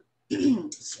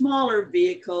 smaller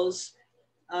vehicles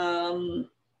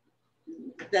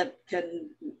that can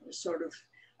sort of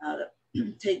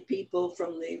take people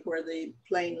from where the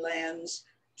plane lands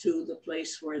to the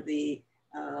place where the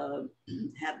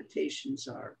habitations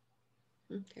are.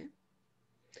 Okay.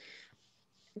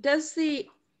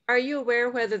 Are you aware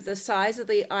whether the size of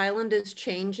the island is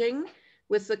changing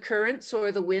with the currents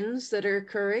or the winds that are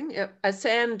occurring? A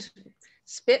sand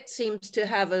spit seems to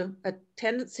have a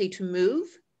tendency to move.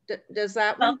 Does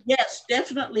that one? Yes,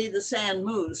 definitely the sand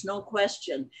moves, no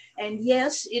question. And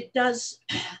yes, it does.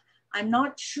 I'm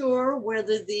not sure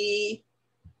whether the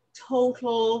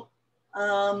total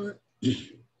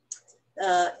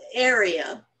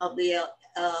area of the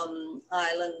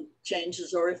island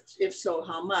changes, or if so,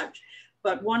 how much.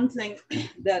 But one thing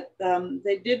that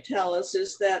they did tell us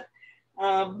is that,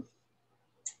 I'm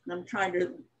trying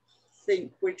to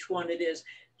think which one it is.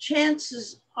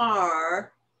 Chances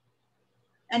are,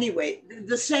 anyway,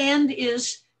 the sand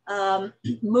is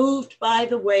moved by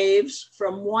the waves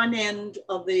from one end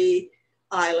of the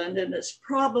island, and it's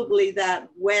probably that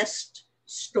west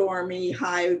stormy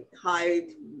high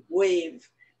wave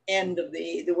end of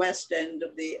the west end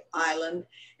of the island,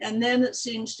 and then it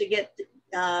seems to get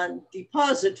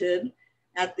deposited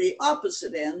at the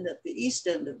opposite end, at the east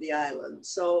end of the island.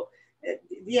 So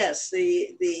yes,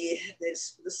 the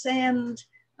sand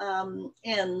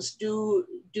ends do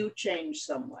change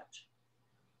somewhat.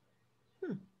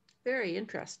 Very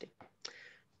interesting.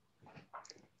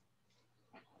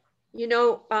 You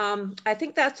know, I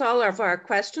think that's all of our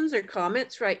questions or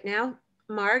comments right now,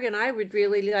 Marg, and I would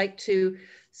really like to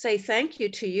say thank you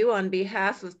to you on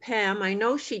behalf of Pam. I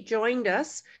know she joined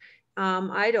us.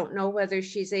 I don't know whether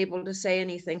she's able to say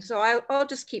anything, so I'll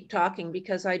just keep talking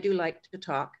because I do like to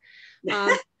talk.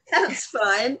 That's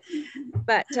fine.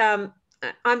 But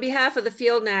on behalf of the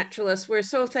field naturalists, we're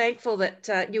so thankful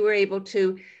that you were able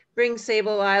to bring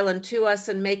Sable Island to us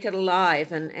and make it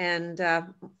alive, and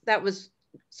that was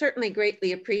certainly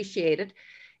greatly appreciated.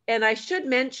 And I should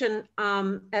mention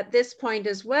at this point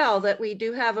as well that we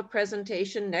do have a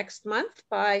presentation next month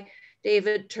by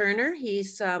David Turner.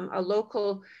 He's a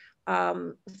local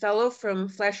fellow from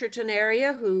Flesherton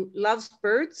area who loves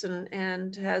birds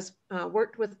and has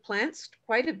worked with plants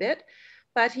quite a bit.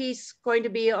 But he's going to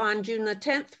be on June the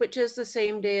 10th, which is the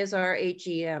same day as our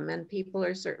AGM, and people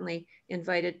are certainly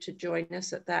invited to join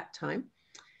us at that time.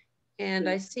 And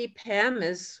I see Pam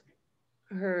is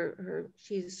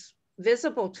she's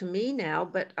visible to me now,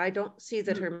 but I don't see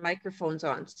that her microphone's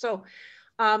on. So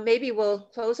maybe we'll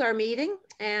close our meeting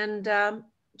and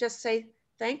just say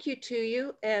thank you to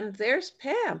you. And there's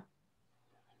Pam.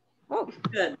 Oh,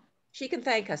 good. she can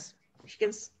thank us. She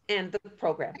can end the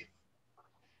program.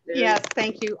 Yes,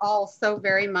 thank you all so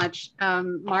very much.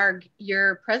 Marg,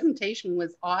 your presentation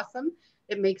was awesome.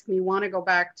 It makes me want to go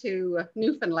back to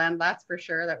Newfoundland, that's for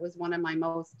sure. That was one of my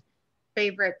most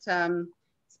favorite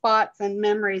spots and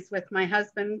memories with my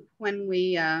husband when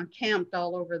we camped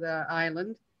all over the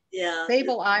island. Yeah.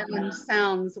 Sable Island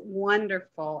sounds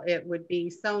wonderful. It would be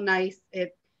so nice.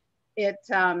 It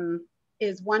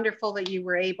is wonderful that you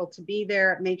were able to be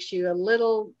there. It makes you a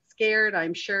little scared,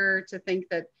 I'm sure, to think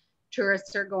that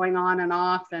tourists are going on and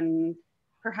off, and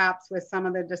perhaps with some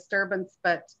of the disturbance,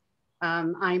 but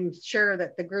I'm sure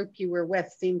that the group you were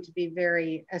with seemed to be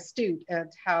very astute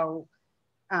at how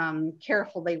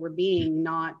careful they were being,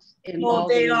 not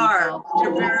involving they are. themselves.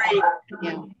 They're very,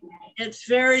 yeah. It's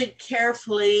very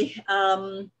carefully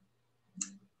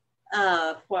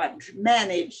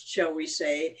managed, shall we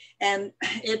say. And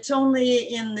it's only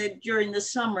during the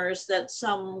summers that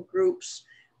some groups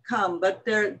come, but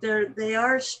they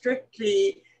are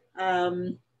strictly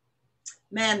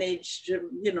managed,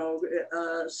 you know,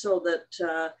 so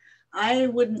that I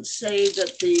wouldn't say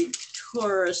that the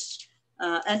tourists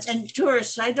and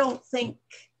tourists, I don't think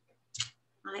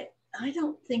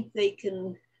they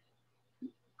can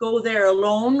go there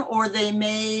alone, or they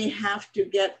may have to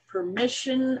get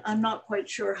permission. I'm not quite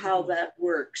sure how that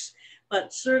works,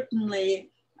 but certainly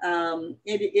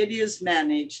it is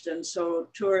managed, and so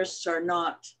tourists are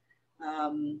not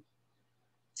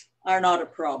a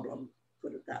problem,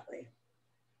 put it that way.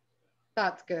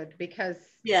 That's good, because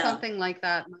yeah, something like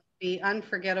that must be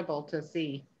unforgettable to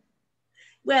see.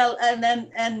 Well, and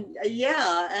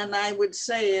I would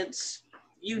say it's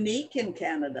unique in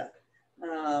Canada.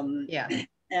 Yeah.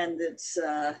 And it's,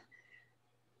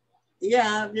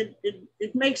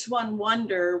 it makes one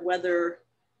wonder whether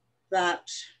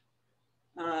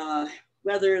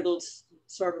it'll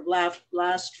sort of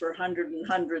last for hundreds and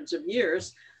hundreds of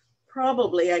years.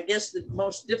 Probably, I guess the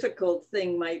most difficult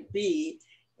thing might be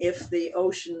if the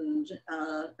ocean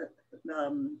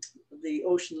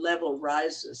level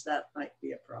rises. That might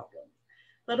be a problem.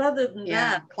 But other than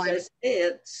that, as I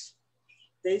say,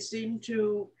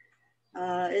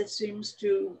 it seems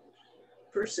to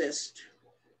persist.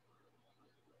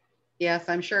 Yes,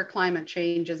 I'm sure climate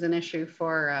change is an issue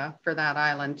for that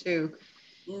island too.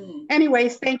 Mm.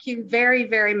 Anyways, thank you very,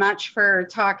 very much for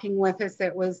talking with us.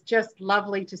 It was just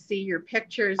lovely to see your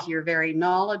pictures. You're very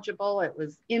knowledgeable. It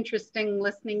was interesting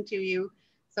listening to you.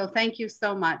 So thank you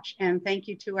so much. And thank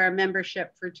you to our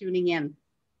membership for tuning in.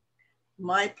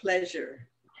 My pleasure.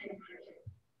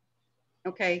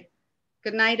 Okay.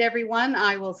 Good night, everyone.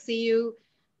 I will see you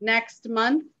next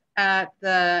month at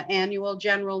the annual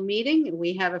general meeting.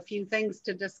 We have a few things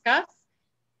to discuss,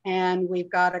 and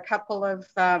we've got a couple of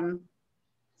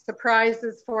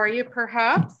surprises for you,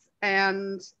 perhaps,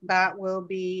 and that will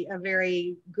be a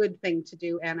very good thing to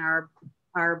do, and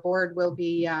our board will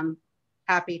be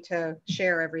happy to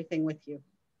share everything with you.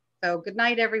 So good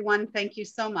night, everyone. Thank you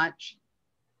so much.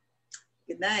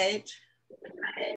 Good night.